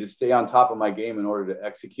requires me to stay on top of my game in order to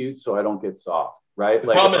execute, so I don't get soft, right?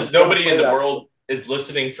 The problem is nobody in the world is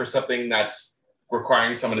listening for something that's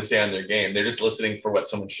requiring someone to stay on their game. They're just listening for what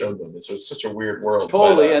someone showed them. So it's such a weird world.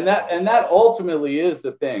 Totally. But, and that ultimately is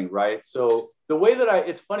the thing, right? So the way that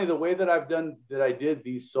it's funny, the way that I did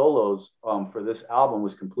these solos for this album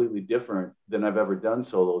was completely different than I've ever done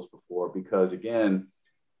solos before, because, again,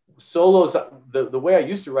 solos, the way I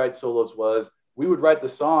used to write solos was we would write the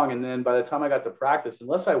song, and then by the time I got to practice,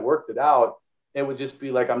 unless I worked it out, it would just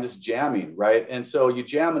be like I'm just jamming, right? And so you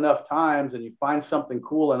jam enough times and you find something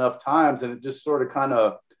cool enough times, and it just sort of kind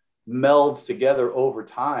of melds together over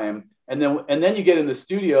time. And then you get in the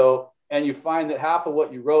studio and you find that half of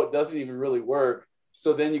what you wrote doesn't even really work.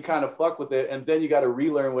 So then you kind of fuck with it, and then you got to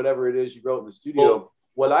relearn whatever it is you wrote in the studio.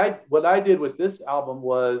 Well, what I did with this album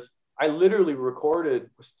was I literally recorded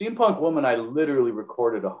Steampunk Woman. I literally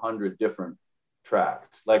recorded 100 different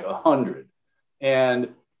tracks, like 100.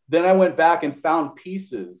 And then I went back and found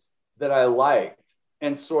pieces that I liked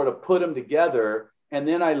and sort of put them together. And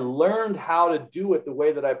then I learned how to do it the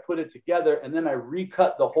way that I put it together. And then I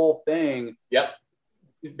recut the whole thing. Yep.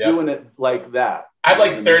 Doing it like that. I have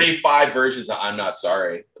like 35 versions of I'm Not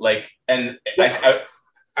Sorry. Like, and I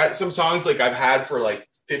some songs like I've had for like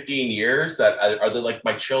 15 years that are like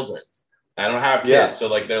my children. I don't have kids. So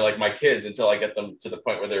like, they're like my kids until I get them to the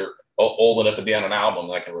point where they're old enough to be on an album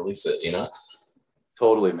and I can release it, you know?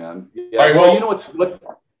 Totally, man. Yeah. Right, well, you know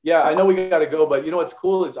yeah, I know we got to go, but you know what's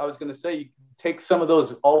cool is I was going to say, you take some of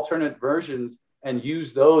those alternate versions and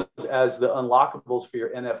use those as the unlockables for your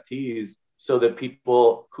NFTs so that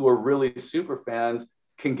people who are really super fans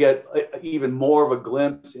can get even more of a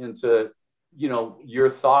glimpse into, you know, your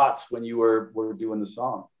thoughts when you were doing the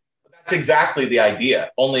song. That's exactly the idea.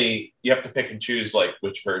 Only you have to pick and choose like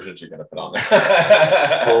which versions you're going to put on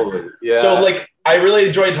there. Totally. Yeah. So like, I really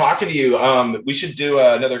enjoyed talking to you. We should do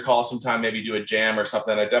another call sometime, maybe do a jam or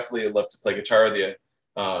something. I definitely would love to play guitar with you.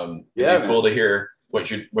 It'd be cool to hear what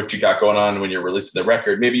you got going on when you're releasing the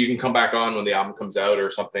record. Maybe you can come back on when the album comes out or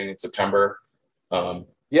something in September.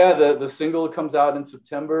 Yeah, the single comes out in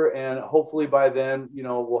September, and hopefully by then, you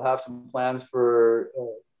know, we'll have some plans for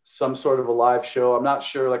some sort of a live show. I'm not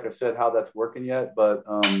sure, like I said, how that's working yet, but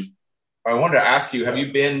I wanted to ask you, have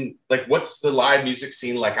you been like, what's the live music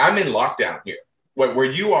scene like? I'm in lockdown here. Where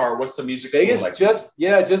you are, what's the music scene like?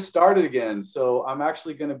 Just started again. So I'm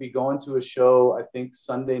actually going to be going to a show, I think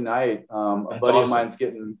Sunday night. A buddy of mine's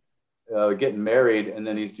getting married, and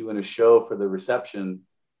then he's doing a show for the reception.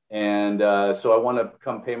 And so I want to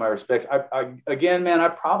come pay my respects. Again, man,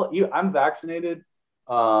 I'm vaccinated.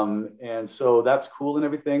 And so that's cool and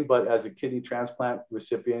everything. But as a kidney transplant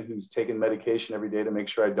recipient who's taking medication every day to make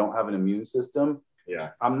sure I don't have an immune system,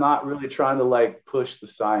 I'm not really trying to like push the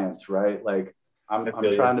science, right? Like I'm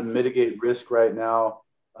trying to mitigate risk right now.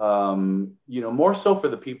 You know, more so for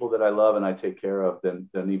the people that I love and I take care of than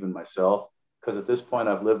even myself. Because at this point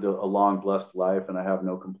I've lived a long, blessed life and I have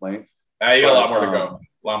no complaints. You got a lot more to go.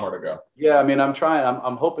 A lot more to go. Yeah, I mean, I'm trying.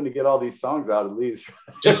 I'm hoping to get all these songs out at least.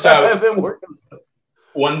 Just I've been working.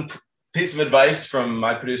 One piece of advice from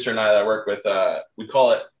my producer and I that I work with, we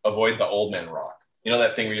call it avoid the old man rock. You know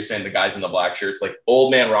that thing where you're saying the guys in the black shirts, like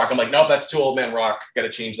old man rock. I'm like, nope, that's too old man rock. Got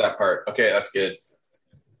to change that part. Okay, that's good.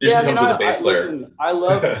 It comes with a bass player. Listen, I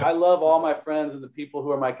love all my friends and the people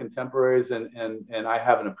who are my contemporaries, and I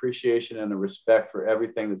have an appreciation and a respect for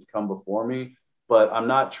everything that's come before me. But I'm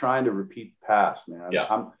not trying to repeat the past, man.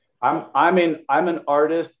 Yeah. I'm an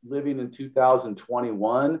artist living in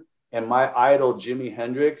 2021, and my idol Jimi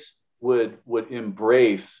Hendrix would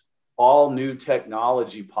embrace all new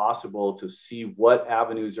technology possible to see what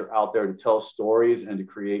avenues are out there to tell stories and to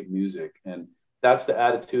create music. And that's the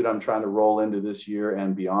attitude I'm trying to roll into this year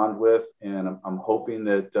and beyond with. And I'm hoping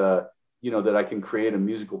that that I can create a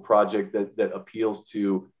musical project that appeals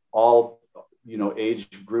to all age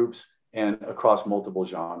groups and across multiple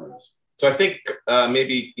genres. So I think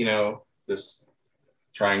maybe, this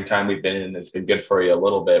trying time we've been in has been good for you a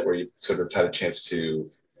little bit, where you sort of had a chance to,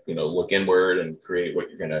 look inward and create what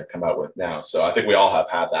you're going to come out with now. So I think we all have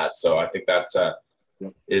had that. So I think that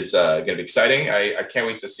is going to be exciting. I can't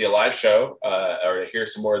wait to see a live show or to hear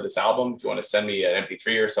some more of this album. If you want to send me an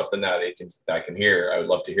MP3 or something that I can hear, I would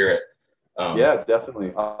love to hear it. Yeah,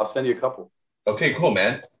 definitely. I'll send you a couple. Okay, cool,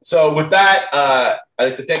 man. So with that, I'd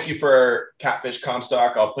like to thank you for Catfish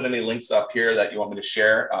Comstock. I'll put any links up here that you want me to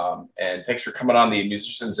share. And thanks for coming on the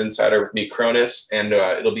Musicians Insider with me, Cronus. And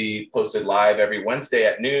it'll be posted live every Wednesday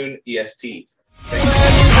at noon EST.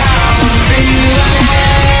 Thanks.